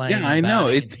playing. Yeah, I know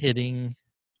it hitting.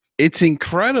 It's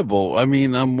incredible. I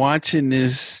mean, I'm watching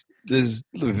this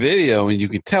video, and you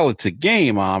can tell it's a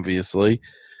game, obviously.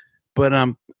 But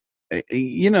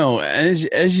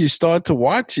as you start to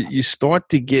watch it, you start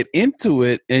to get into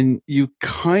it, and you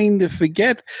kind of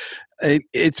forget.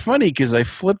 It's funny because I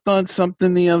flipped on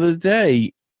something the other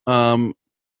day. I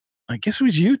guess it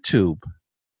was YouTube.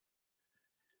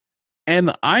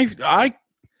 And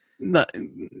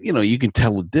you can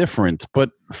tell the difference,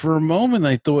 but for a moment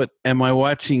I thought, am I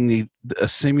watching a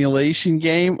simulation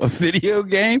game, a video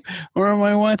game, or am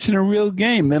I watching a real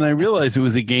game? Then I realized it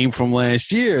was a game from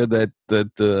last year that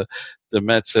the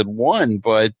Mets had won.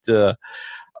 But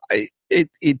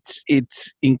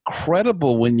it's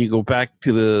incredible when you go back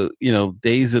to the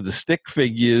days of the stick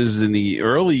figures and the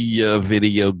early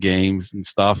video games and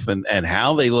stuff, and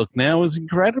how they look now is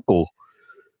incredible.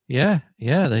 Yeah,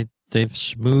 they've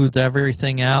smoothed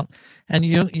everything out, and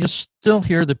you still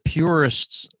hear the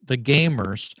purists, the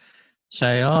gamers,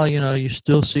 say, "Oh, you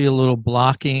still see a little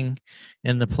blocking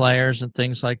in the players and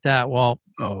things like that." Well,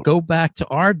 go back to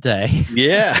our day,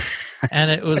 yeah,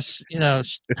 and it was,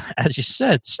 as you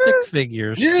said, stick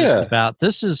figures. Yeah, just about.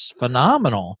 This is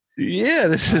phenomenal. Yeah,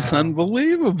 this is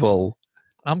unbelievable.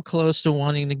 I'm close to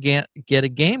wanting to get a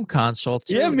game console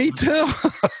too. Yeah, me too.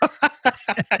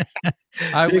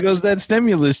 There goes that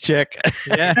stimulus check.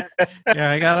 Yeah,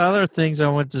 I got other things I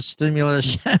want to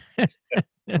stimulus. Gotta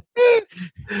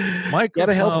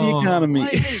help the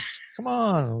economy. Come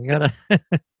on, we gotta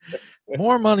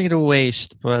more money to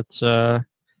waste, but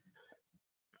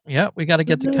we got to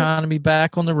get the economy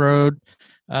back on the road.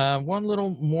 One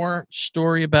little more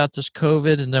story about this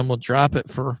COVID, and then we'll drop it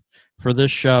for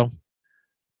this show.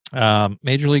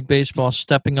 Major League Baseball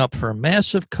stepping up for a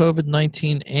massive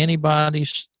COVID-19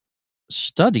 antibodies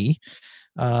study.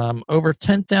 Over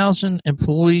 10,000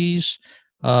 employees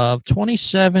of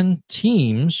 27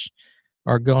 teams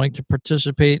are going to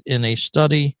participate in a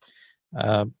study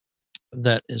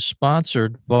that is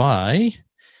sponsored by,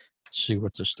 let's see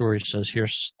what the story says here,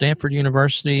 Stanford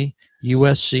University,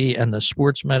 USC, and the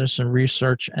Sports Medicine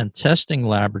Research and Testing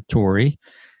Laboratory.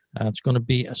 It's going to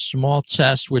be a small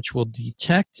test which will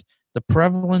detect the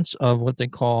prevalence of what they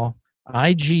call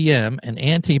IgM, an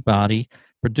antibody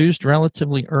produced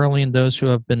relatively early in those who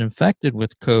have been infected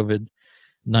with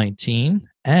COVID-19,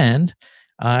 and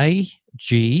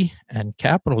Ig, and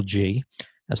capital G,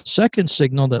 a second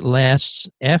signal that lasts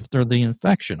after the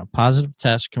infection. A positive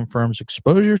test confirms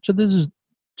exposure to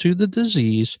the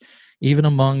disease, even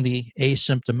among the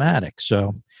asymptomatic.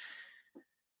 So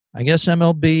I guess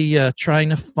MLB trying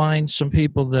to find some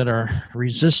people that are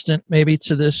resistant maybe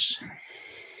to this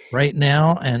right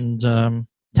now, and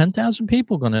 10,000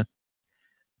 people going to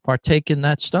partake in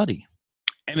that study.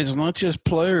 And it's not just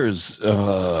players.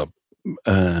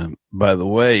 By the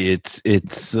way, it's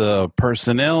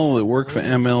personnel that work for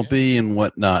MLB and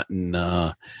whatnot, and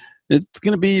it's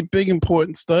going to be a big,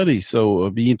 important study. So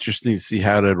it'll be interesting to see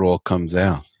how that all comes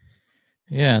out.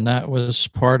 Yeah, and that was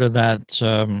part of that,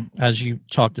 as you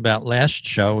talked about last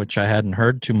show, which I hadn't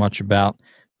heard too much about,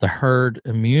 the herd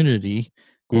immunity,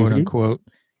 quote unquote,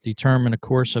 determine a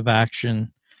course of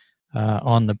action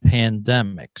on the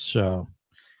pandemic. So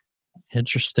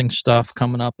interesting stuff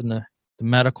coming up in the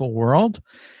medical world,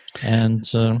 and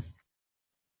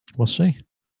we'll see.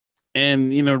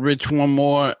 And, Rich, one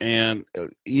more, and,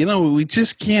 we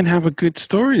just can't have a good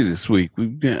story this week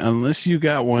unless you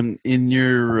got one in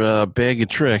your bag of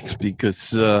tricks,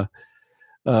 because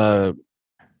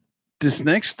this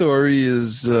next story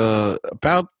is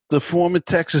about the former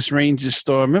Texas Rangers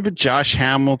star. Remember Josh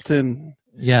Hamilton?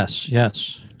 Yes.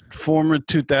 Former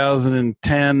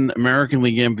 2010 American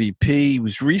League MVP,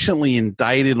 was recently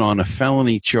indicted on a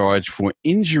felony charge for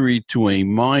injury to a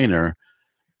minor,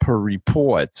 per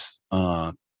reports.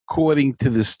 According to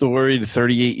the story, the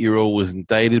 38-year-old was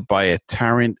indicted by a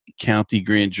Tarrant County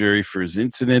grand jury for his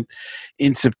incident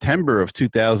in September of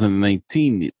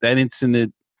 2019. That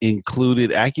incident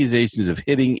included accusations of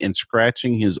hitting and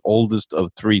scratching his oldest of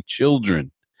 3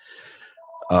 children.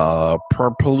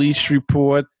 Per police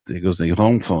report, there goes the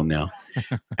home phone now.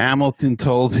 Hamilton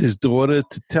told his daughter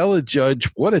to tell a judge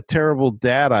what a terrible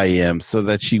dad I am so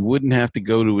that she wouldn't have to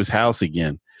go to his house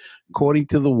again. According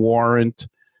to the warrant,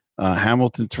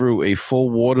 Hamilton threw a full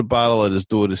water bottle at his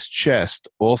daughter's chest.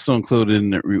 Also included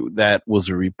in that was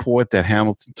a report that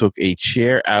Hamilton took a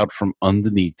chair out from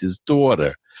underneath his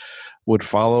daughter. What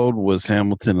followed was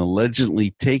Hamilton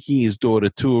allegedly taking his daughter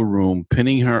to a room,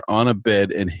 pinning her on a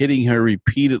bed, and hitting her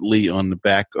repeatedly on the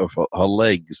back of her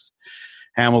legs.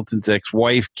 Hamilton's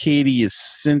ex-wife, Katie, has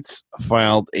since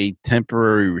filed a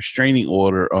temporary restraining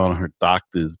order on her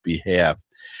doctor's behalf.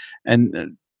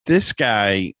 And this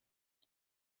guy,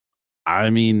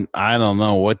 I mean, I don't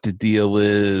know what the deal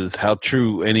is, how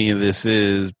true any of this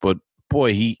is, but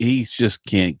boy, he just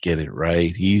can't get it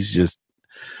right. He's just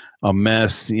a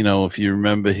mess. If you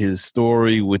remember his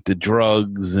story with the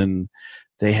drugs, and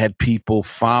they had people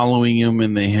following him,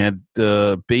 and they had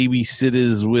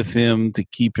babysitters with him to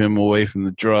keep him away from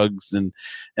the drugs, and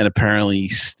apparently he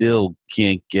still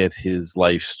can't get his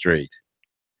life straight.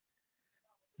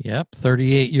 Yep,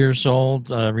 38 years old,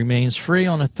 remains free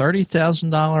on a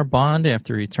 $30,000 bond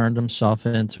after he turned himself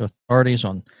into authorities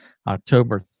on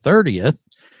October 30th.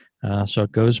 So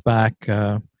it goes back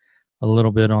a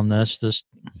little bit on this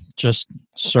just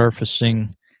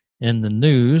surfacing in the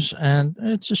news, and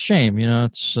it's a shame.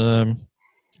 It's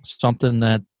something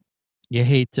that you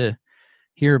hate to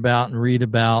hear about and read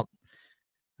about.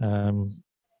 Don't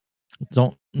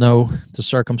know the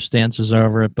circumstances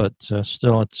over it, but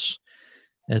still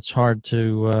it's hard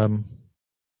to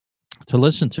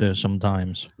listen to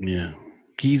sometimes. Yeah,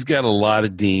 he's got a lot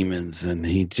of demons, and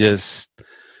he just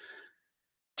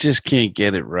can't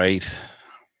get it right.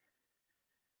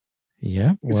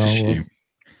 Yeah, well,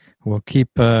 we'll keep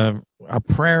a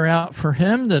prayer out for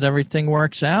him that everything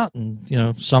works out,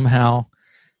 and somehow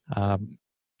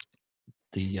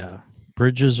the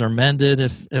bridges are mended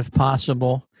if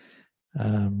possible.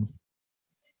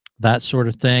 That sort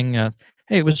of thing.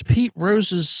 Hey, it was Pete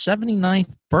Rose's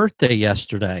 79th birthday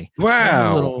yesterday.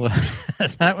 Wow.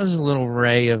 That was a little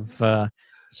ray of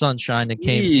sunshine that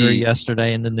came through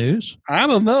yesterday in the news. I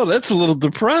don't know. That's a little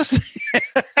depressing.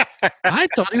 I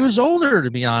thought he was older,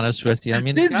 to be honest with you. I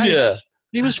mean, did you?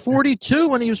 He was 42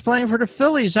 when he was playing for the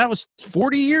Phillies. That was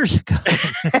 40 years ago.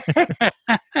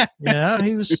 Yeah,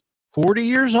 he was 40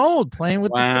 years old playing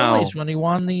with the Phillies when he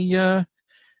won the I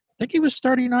think he was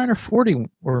 39 or 40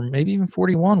 or maybe even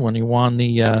 41 when he won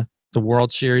the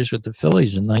World Series with the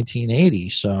Phillies in 1980.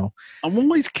 So I'm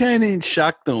always kind of in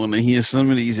shock though when I hear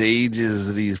some of these ages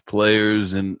of these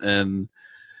players and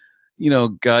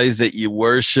guys that you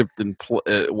worshipped and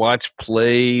watched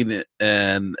played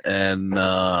and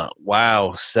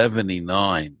wow,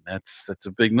 79. That's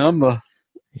a big number.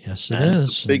 Yes, it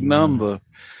is. Big number.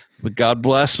 But God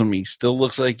bless him. He still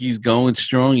looks like he's going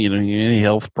strong. You don't hear any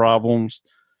health problems.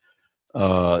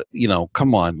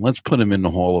 Come on, let's put him in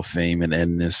the Hall of Fame and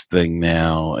end this thing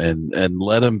now and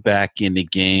let him back in the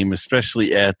game,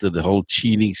 especially after the whole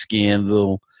cheating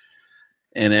scandal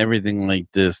and everything like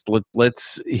this.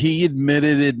 He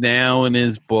admitted it now in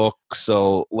his book,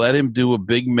 so let him do a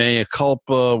big mea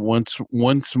culpa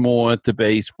once more to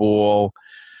baseball.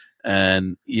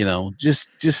 And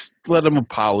just let him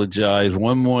apologize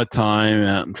one more time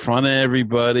out in front of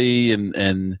everybody,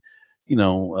 and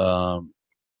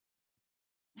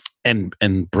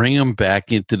bring him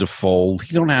back into the fold.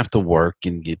 He don't have to work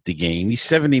and get the game. He's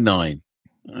 79.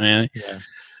 Man. Yeah.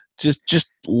 Just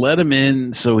let him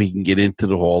in so he can get into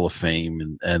the Hall of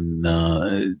Fame, and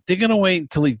they're gonna wait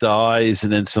until he dies,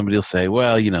 and then somebody will say,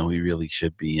 well, he really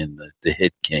should be in the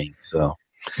Hit King. So.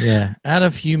 Yeah, out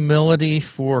of humility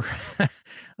for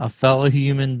a fellow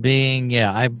human being,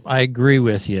 yeah, I agree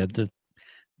with you.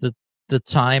 The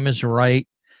time is right,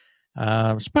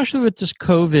 especially with this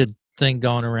COVID thing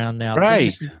going around now.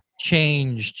 Right, things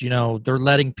changed. They're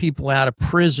letting people out of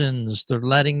prisons. They're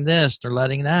letting this. They're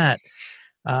letting that.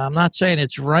 I'm not saying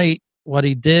it's right what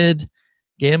he did,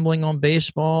 gambling on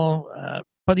baseball,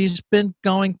 but he's been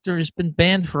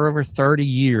banned for over 30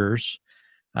 years.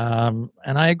 And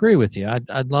I agree with you.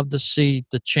 I'd love to see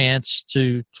the chance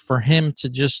for him to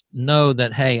just know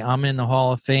that, hey, I'm in the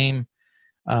Hall of Fame.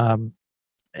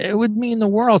 It would mean the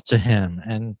world to him.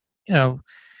 And,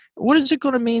 what is it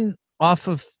going to mean off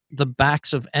of the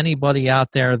backs of anybody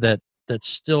out there that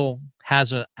still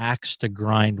has an axe to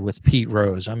grind with Pete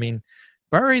Rose? I mean,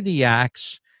 bury the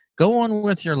axe, go on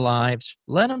with your lives,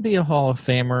 let him be a Hall of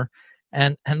Famer,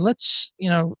 and let's,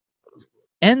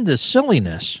 end the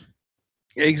silliness.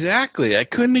 Exactly. I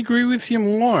couldn't agree with you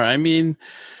more. I mean,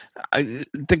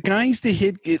 the guys that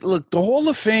hit it. Look, the Hall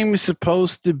of Fame is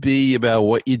supposed to be about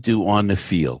what you do on the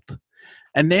field,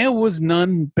 and there was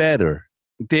none better.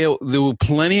 There were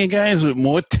plenty of guys with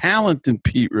more talent than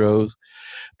Pete Rose,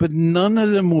 but none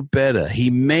of them were better.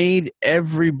 He made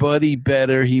everybody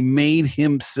better. He made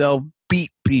himself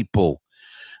beat people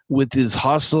with his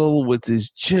hustle, with his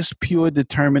just pure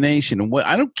determination. And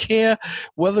I don't care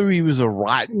whether he was a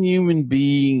rotten human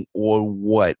being or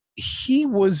what. He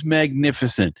was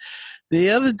magnificent.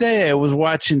 The other day, I was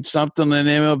watching something on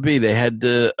MLB. They had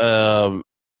the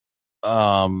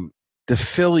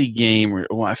Philly game,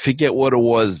 or I forget what it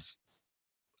was,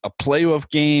 a playoff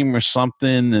game or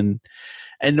something,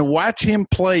 and to watch him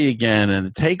play again and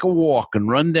to take a walk and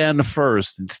run down the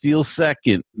first and steal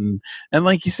second. And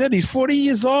like you said, he's 40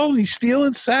 years old. He's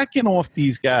stealing second off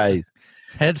these guys.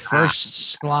 Head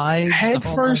first slides. Head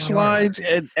first slides.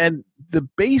 And the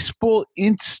baseball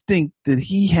instinct that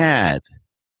he had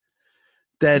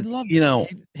that,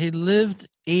 he lived,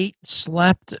 ate,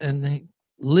 slept, and he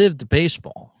lived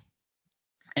baseball.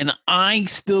 And I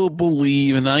still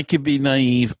believe, and I could be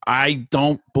naive, I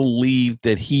don't believe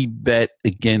that he bet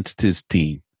against his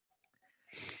team.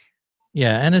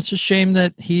 Yeah, and it's a shame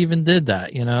that he even did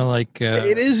that,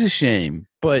 it is a shame,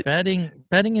 but betting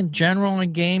in general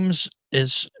in games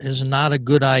is not a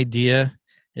good idea.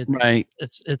 Right.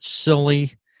 It's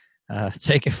silly.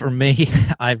 Take it from me.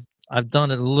 I've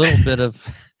done a little bit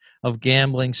of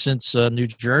gambling since New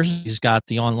Jersey's got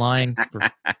the online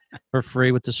for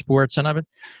free with the sports, and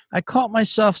I caught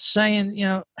myself saying,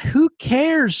 who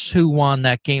cares who won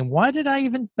that game? Why did I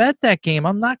even bet that game?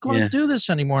 I'm not going to do this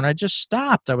anymore. And I just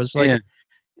stopped. I was like, you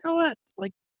know what?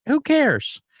 Like, who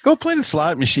cares? Go play the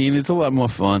slot machine. It's a lot more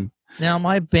fun. Now, am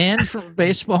I banned from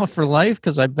baseball for life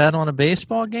because I bet on a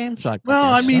baseball game? So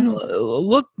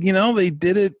look, they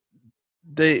did it.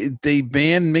 They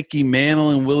banned Mickey Mantle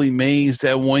and Willie Mays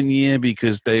that one year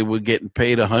because they were getting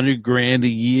paid $100,000 a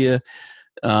year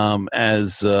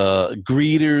as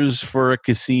greeters for a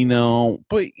casino.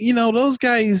 But those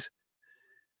guys,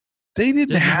 they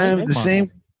didn't have the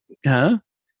same,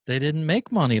 They didn't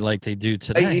make money like they do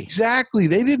today. Exactly,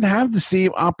 they didn't have the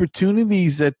same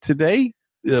opportunities that today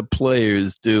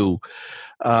players do.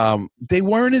 They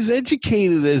weren't as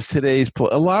educated as today's.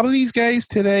 A lot of these guys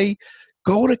today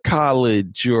go to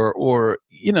college or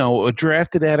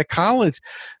drafted out of college.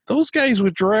 Those guys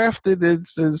were drafted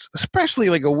as especially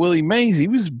like a Willie Mays.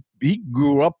 He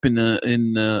grew up in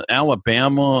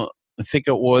Alabama, I think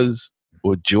it was,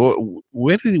 or Georgia.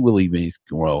 Where did Willie Mays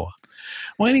grow up?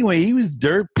 Well, anyway, he was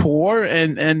dirt poor,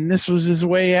 and this was his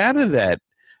way out of that.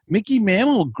 Mickey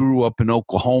Mantle grew up in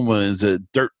Oklahoma as a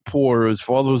dirt poor. His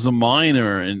father was a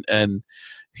miner, and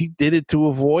he did it to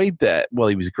avoid that. Well,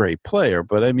 he was a great player,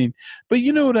 but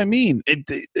you know what I mean?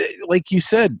 Like you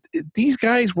said, these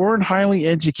guys weren't highly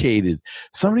educated.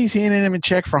 Somebody's handing them a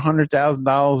check for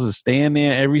 $100,000 to stand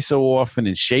there every so often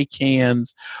and shake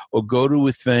hands or go to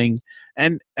a thing,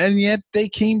 and yet they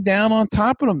came down on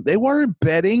top of them. They weren't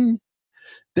betting.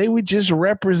 They were just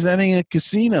representing a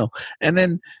casino. And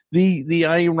then the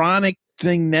ironic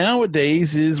thing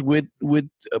nowadays is with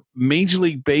Major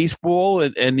League Baseball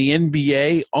and the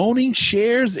NBA owning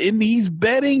shares in these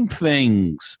betting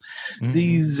things,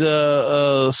 these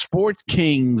sports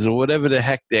kings or whatever the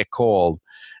heck they're called.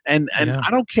 And I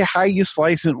don't care how you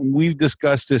slice it. We've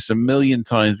discussed this a million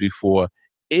times before.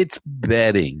 It's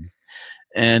betting.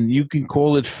 And you can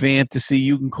call it fantasy.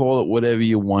 You can call it whatever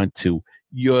you want to.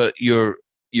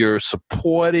 You're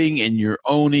supporting and you're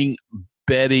owning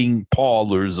betting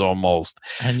parlors almost,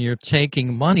 and you're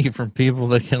taking money from people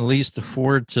that can least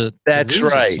afford to. That's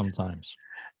right. Sometimes,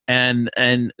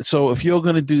 and so if you're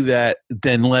going to do that,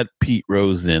 then let Pete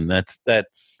Rose in. That's.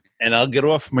 And I'll get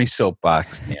off my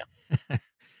soapbox now.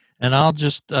 And I'll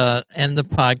just end the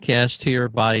podcast here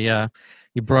by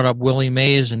you brought up Willie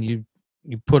Mays, and you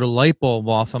put a light bulb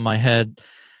off in my head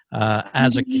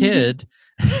as a kid,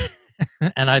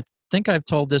 and I think I've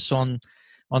told this on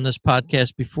this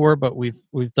podcast before, but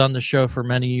we've done the show for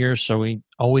many years, so we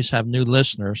always have new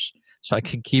listeners, so I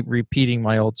can keep repeating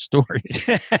my old story.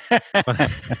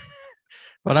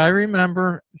 But I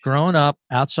remember growing up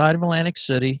outside of Atlantic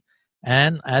City,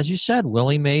 and as you said,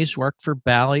 Willie Mays worked for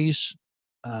Bally's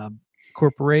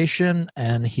Corporation,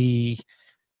 and he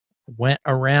went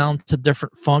around to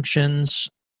different functions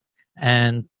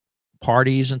and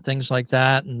parties and things like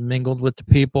that and mingled with the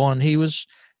people, and he was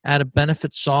at a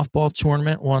benefit softball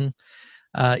tournament one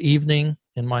evening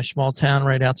in my small town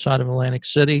right outside of Atlantic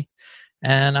City.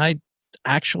 And I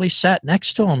actually sat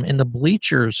next to him in the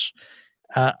bleachers,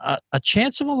 a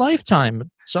chance of a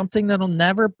lifetime, something that'll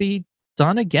never be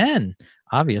done again,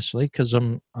 obviously, because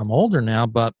I'm older now.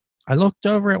 But I looked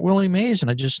over at Willie Mays and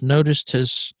I just noticed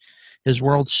his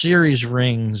World Series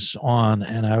rings on,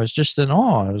 and I was just in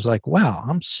awe. I was like, wow,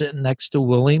 I'm sitting next to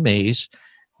Willie Mays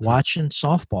watching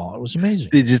softball. It was amazing.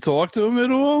 Did you talk to him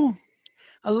at all?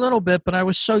 A little bit, but I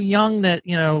was so young that,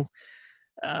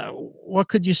 what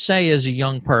could you say as a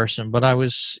young person? But I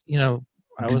was,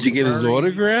 Did you get his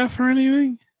autograph or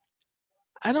anything?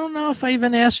 I don't know if I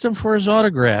even asked him for his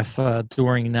autograph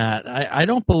during that. I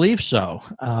don't believe so.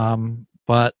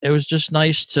 But it was just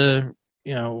nice to,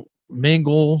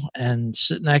 mingle and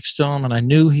sit next to him. And I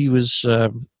knew he was,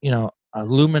 a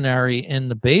luminary in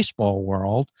the baseball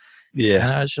world. Yeah.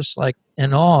 And I was just like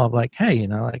in awe of like, hey,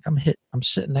 I'm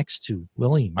sitting next to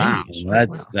Willie Mays. Wow,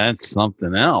 that's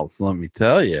something else, let me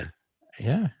tell you.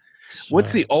 Yeah. So,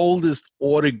 what's the oldest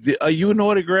autograph? Are you an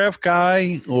autograph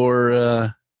guy,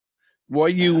 or were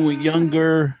you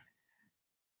younger?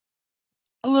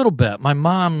 A little bit. My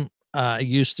mom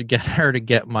used to get her to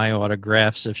get my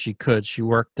autographs if she could. She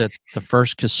worked at the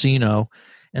first casino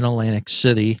in Atlantic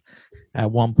City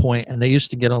at one point, and they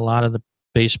used to get a lot of the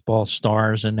baseball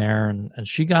stars in there, and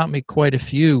she got me quite a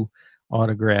few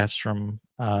autographs from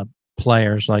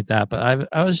players like that. But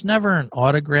I was never an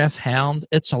autograph hound.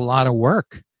 It's a lot of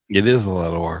work. It is a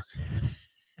lot of work.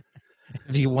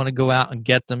 If you want to go out and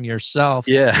get them yourself,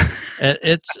 yeah,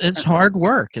 it's hard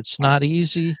work. It's not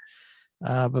easy.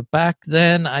 But back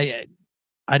then, I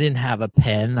didn't have a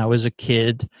pen. I was a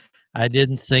kid. I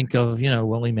didn't think of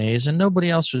Willie Mays, and nobody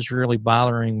else was really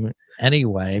bothering me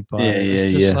anyway. But it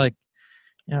was just like,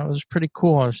 it was pretty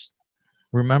cool. I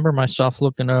remember myself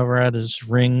looking over at his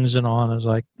rings and all, and I was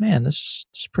like, man, this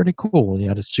is pretty cool. He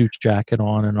had a suit jacket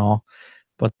on and all.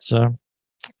 But,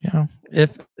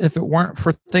 if it weren't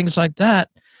for things like that,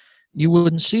 you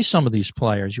wouldn't see some of these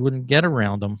players. You wouldn't get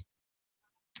around them.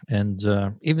 And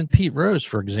even Pete Rose,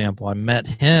 for example, I met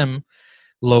him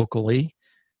locally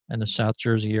in the South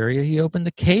Jersey area. He opened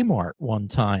the Kmart one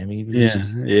time. He was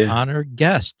an honored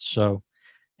guest. So,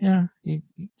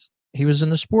 he was in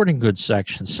the sporting goods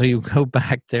section. So you go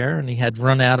back there, and he had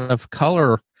run out of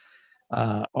color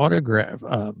autograph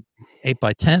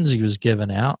 8x10s he was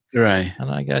giving out. Right.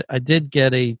 And I did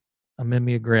get a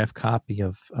mimeograph copy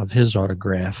of his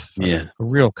autograph. A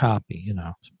real copy,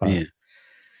 But,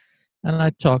 and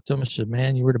I talked to him. I said,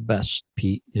 man, you were the best,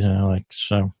 Pete.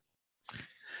 So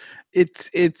it's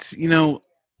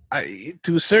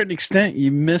to a certain extent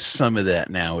you miss some of that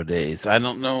nowadays. I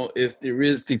don't know if there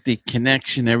is the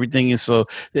connection. Everything is so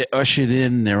they're ushered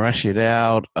in, they're ushered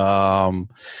out. When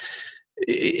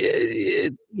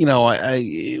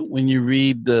you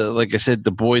read like I said,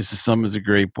 The Boys of Summer is a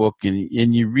great book,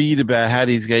 and you read about how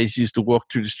these guys used to walk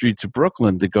through the streets of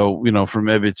Brooklyn to go, from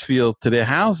Ebbets Field to their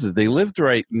houses. They lived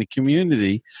right in the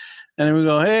community, and then we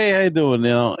go, hey, how you doing?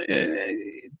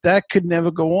 That could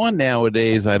never go on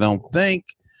nowadays, I don't think.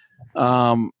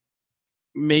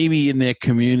 Maybe in their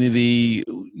community,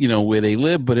 where they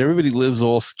live, but everybody lives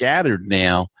all scattered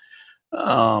now.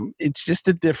 It's just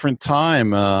a different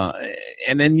time.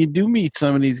 And then you do meet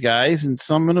some of these guys, and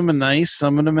some of them are nice,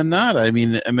 some of them are not. I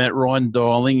mean, I met Ron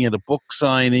Darling at a book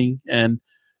signing, and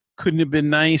couldn't have been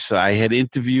nicer. I had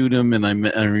interviewed him, and I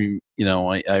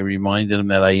reminded him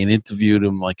that I had interviewed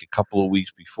him like a couple of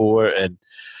weeks before, and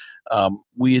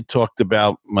we had talked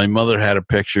about my mother had a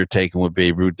picture taken with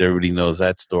Babe Ruth. Everybody knows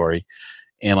that story.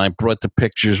 And I brought the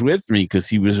pictures with me because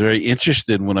he was very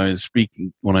interested when I was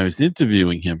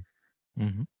interviewing him.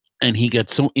 Mm-hmm. And he got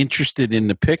so interested in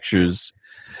the pictures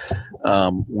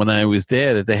when I was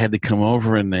there that they had to come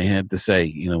over and they had to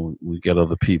say, we got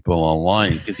other people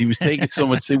online, because he was taking so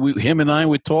much. Him and I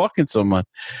were talking so much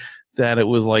that it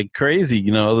was like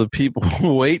crazy. Other people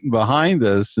were waiting behind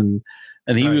us, and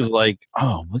he was like,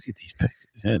 "Oh, look at these pictures!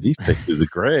 Yeah, these pictures are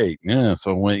great." Yeah.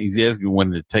 So when he's asking me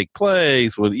when to take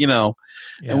place, and we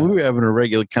were having a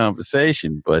regular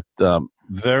conversation, but.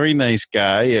 Very nice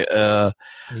guy. You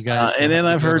guys and then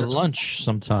I've heard lunch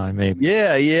sometime, maybe.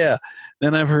 Yeah.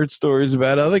 Then I've heard stories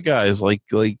about other guys like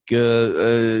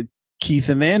Keith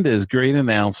Hernandez, great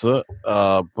announcer,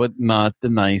 but not the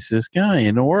nicest guy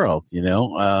in the world.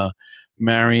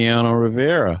 Mariano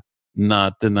Rivera,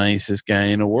 not the nicest guy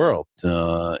in the world.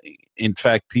 In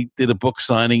fact, he did a book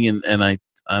signing, and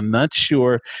I'm not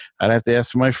sure. I'd have to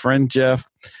ask my friend Jeff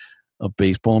of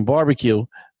Baseball and Barbecue.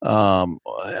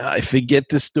 I forget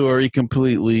the story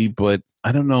completely, but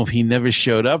I don't know if he never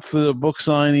showed up for the book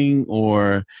signing,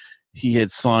 or he had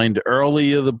signed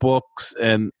earlier the books,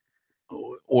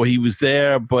 or he was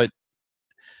there, but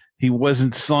he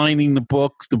wasn't signing the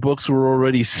books. The books were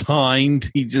already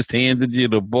signed. He just handed you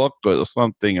the book or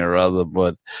something or other.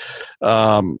 But,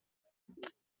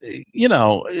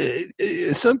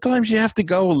 sometimes you have to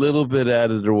go a little bit out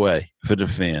of the way for the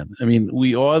fan. I mean,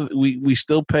 we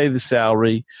still pay the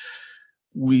salary.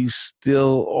 We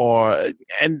still are.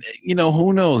 And,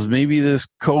 who knows, maybe this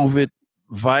COVID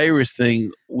virus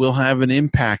thing will have an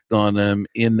impact on them,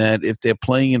 in that if they're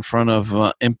playing in front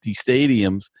of empty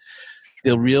stadiums,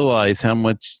 they'll realize how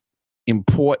much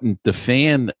important the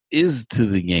fan is to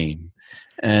the game.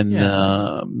 And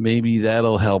maybe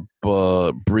that'll help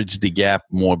bridge the gap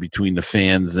more between the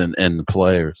fans and the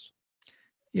players.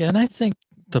 Yeah, and I think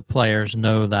the players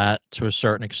know that to a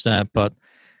certain extent. But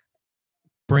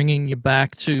bringing you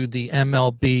back to the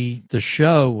MLB, the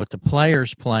show with the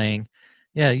players playing,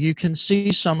 you can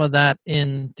see some of that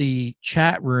in the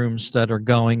chat rooms that are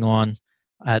going on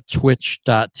at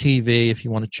twitch.tv if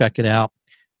you want to check it out.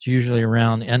 It's usually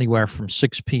around anywhere from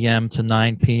 6 p.m. to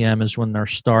 9 p.m. is when they're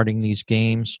starting these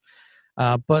games.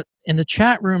 But in the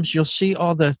chat rooms, you'll see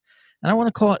all the, and I want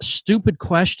to call it stupid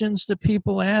questions that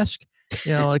people ask.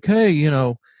 Like,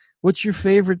 hey, what's your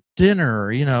favorite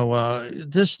dinner?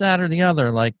 This, that, or the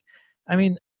other. Like, I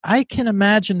mean, I can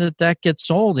imagine that gets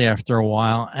old after a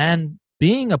while. And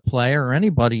being a player or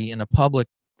anybody in a public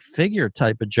figure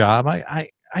type of job, I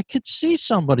could see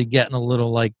somebody getting a little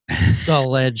like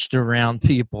dull-edged around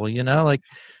people, like,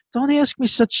 don't ask me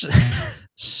such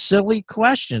silly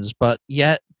questions, but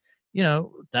yet,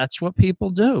 that's what people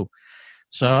do.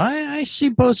 So I see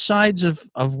both sides of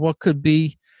what could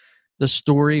be the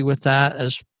story with that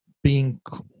as being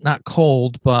not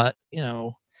cold, but,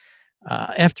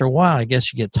 after a while, I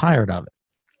guess you get tired of it.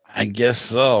 I guess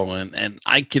so, and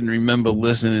I can remember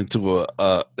listening to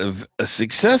a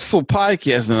successful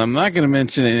podcast, and I'm not going to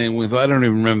mention it with. I don't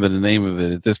even remember the name of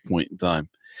it at this point in time,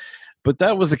 but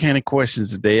that was the kind of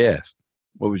questions that they asked.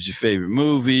 What was your favorite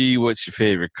movie? What's your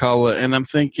favorite color? And I'm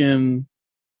thinking,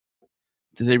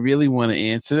 do they really want to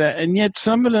answer that? And yet,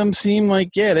 some of them seem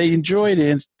like they enjoyed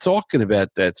it talking about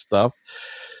that stuff.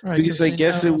 Right, because I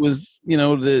guess it was,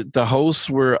 the hosts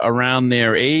were around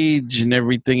their age and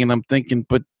everything, and I'm thinking,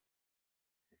 but.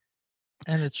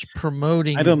 And it's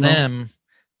promoting them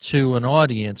to an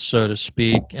audience, so to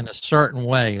speak, in a certain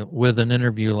way with an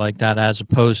interview like that, as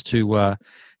opposed to,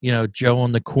 Joe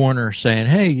in the corner saying,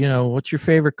 hey, what's your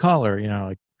favorite color?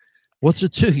 Like, what's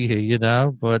it to you,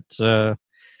 But,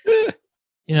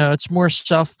 it's more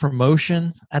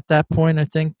self-promotion at that point, I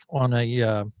think, on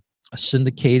a a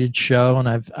syndicated show, and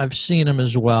I've seen them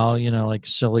as well. Like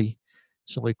silly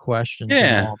questions.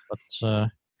 Yeah. And all, but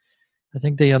I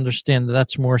think they understand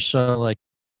that's more so like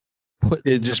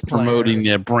They're just promoting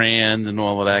their brand and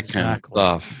all of that kind of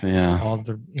stuff. Yeah. All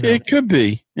the, it could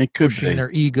be. It could pushing be.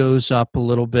 their egos up a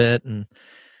little bit, and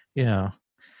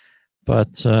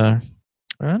But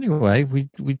anyway, we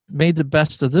made the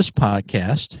best of this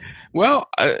podcast. Well,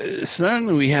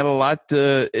 certainly we had a lot.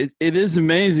 It is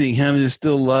amazing how there's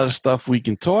still a lot of stuff we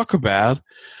can talk about.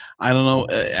 I don't know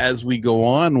as we go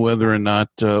on whether or not.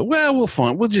 We'll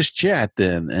fun. We'll just chat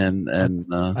then, and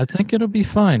I think it'll be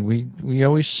fine. We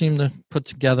always seem to put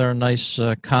together a nice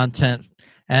content.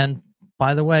 And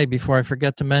by the way, before I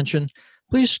forget to mention,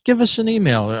 please give us an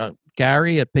email,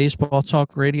 Gary at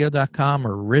baseballtalkradio.com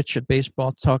or Rich at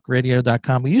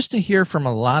baseballtalkradio.com. We used to hear from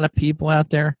a lot of people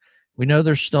out there. We know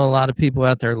there's still a lot of people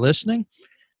out there listening.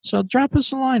 So drop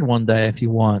us a line one day if you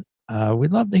want.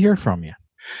 We'd love to hear from you.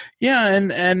 Yeah,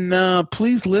 and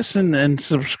please listen and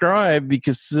subscribe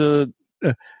because, to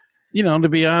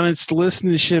be honest,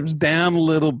 listenership's down a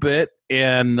little bit.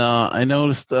 And I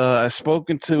noticed I've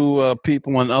spoken to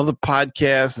people on other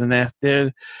podcasts, and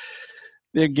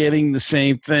they're getting the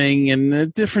same thing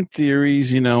and different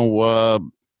theories.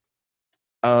 Some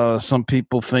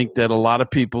people think that a lot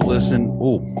of people listen.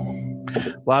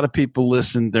 A lot of people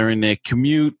listen during their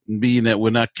commute, and being that we're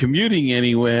not commuting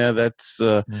anywhere, that's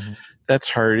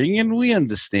hurting, and we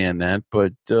understand that.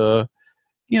 But don't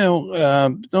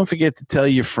forget to tell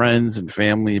your friends and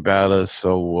family about us,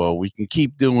 so we can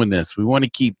keep doing this. We want to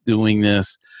keep doing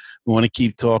this. We want to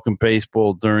keep talking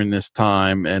baseball during this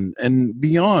time and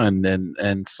beyond,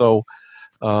 and so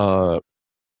but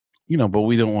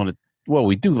we don't want to. Well,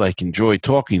 we do enjoy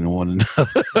talking to one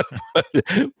another.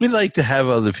 We like to have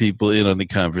other people in on the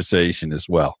conversation as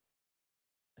well.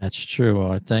 That's true.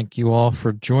 I thank you all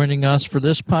for joining us for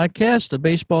this podcast, the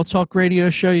Baseball Talk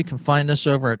Radio Show. You can find us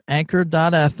over at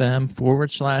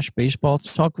anchor.fm/Baseball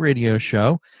Talk Radio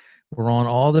Show. We're on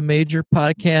all the major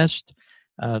podcast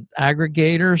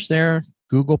aggregators there,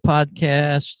 Google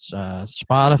Podcasts,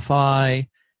 Spotify.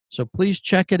 So please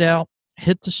check it out.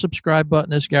 Hit the subscribe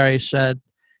button, as Gary said.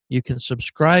 You can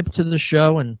subscribe to the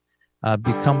show and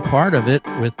become part of it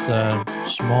with a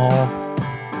small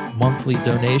monthly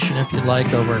donation if you'd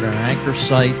like over at our Anchor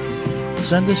site.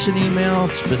 Send us an email.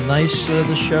 It's been nice,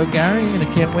 the show, Gary, and I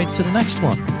can't wait to the next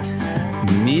one.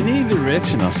 Me neither,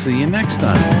 Rich, and I'll see you next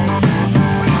time.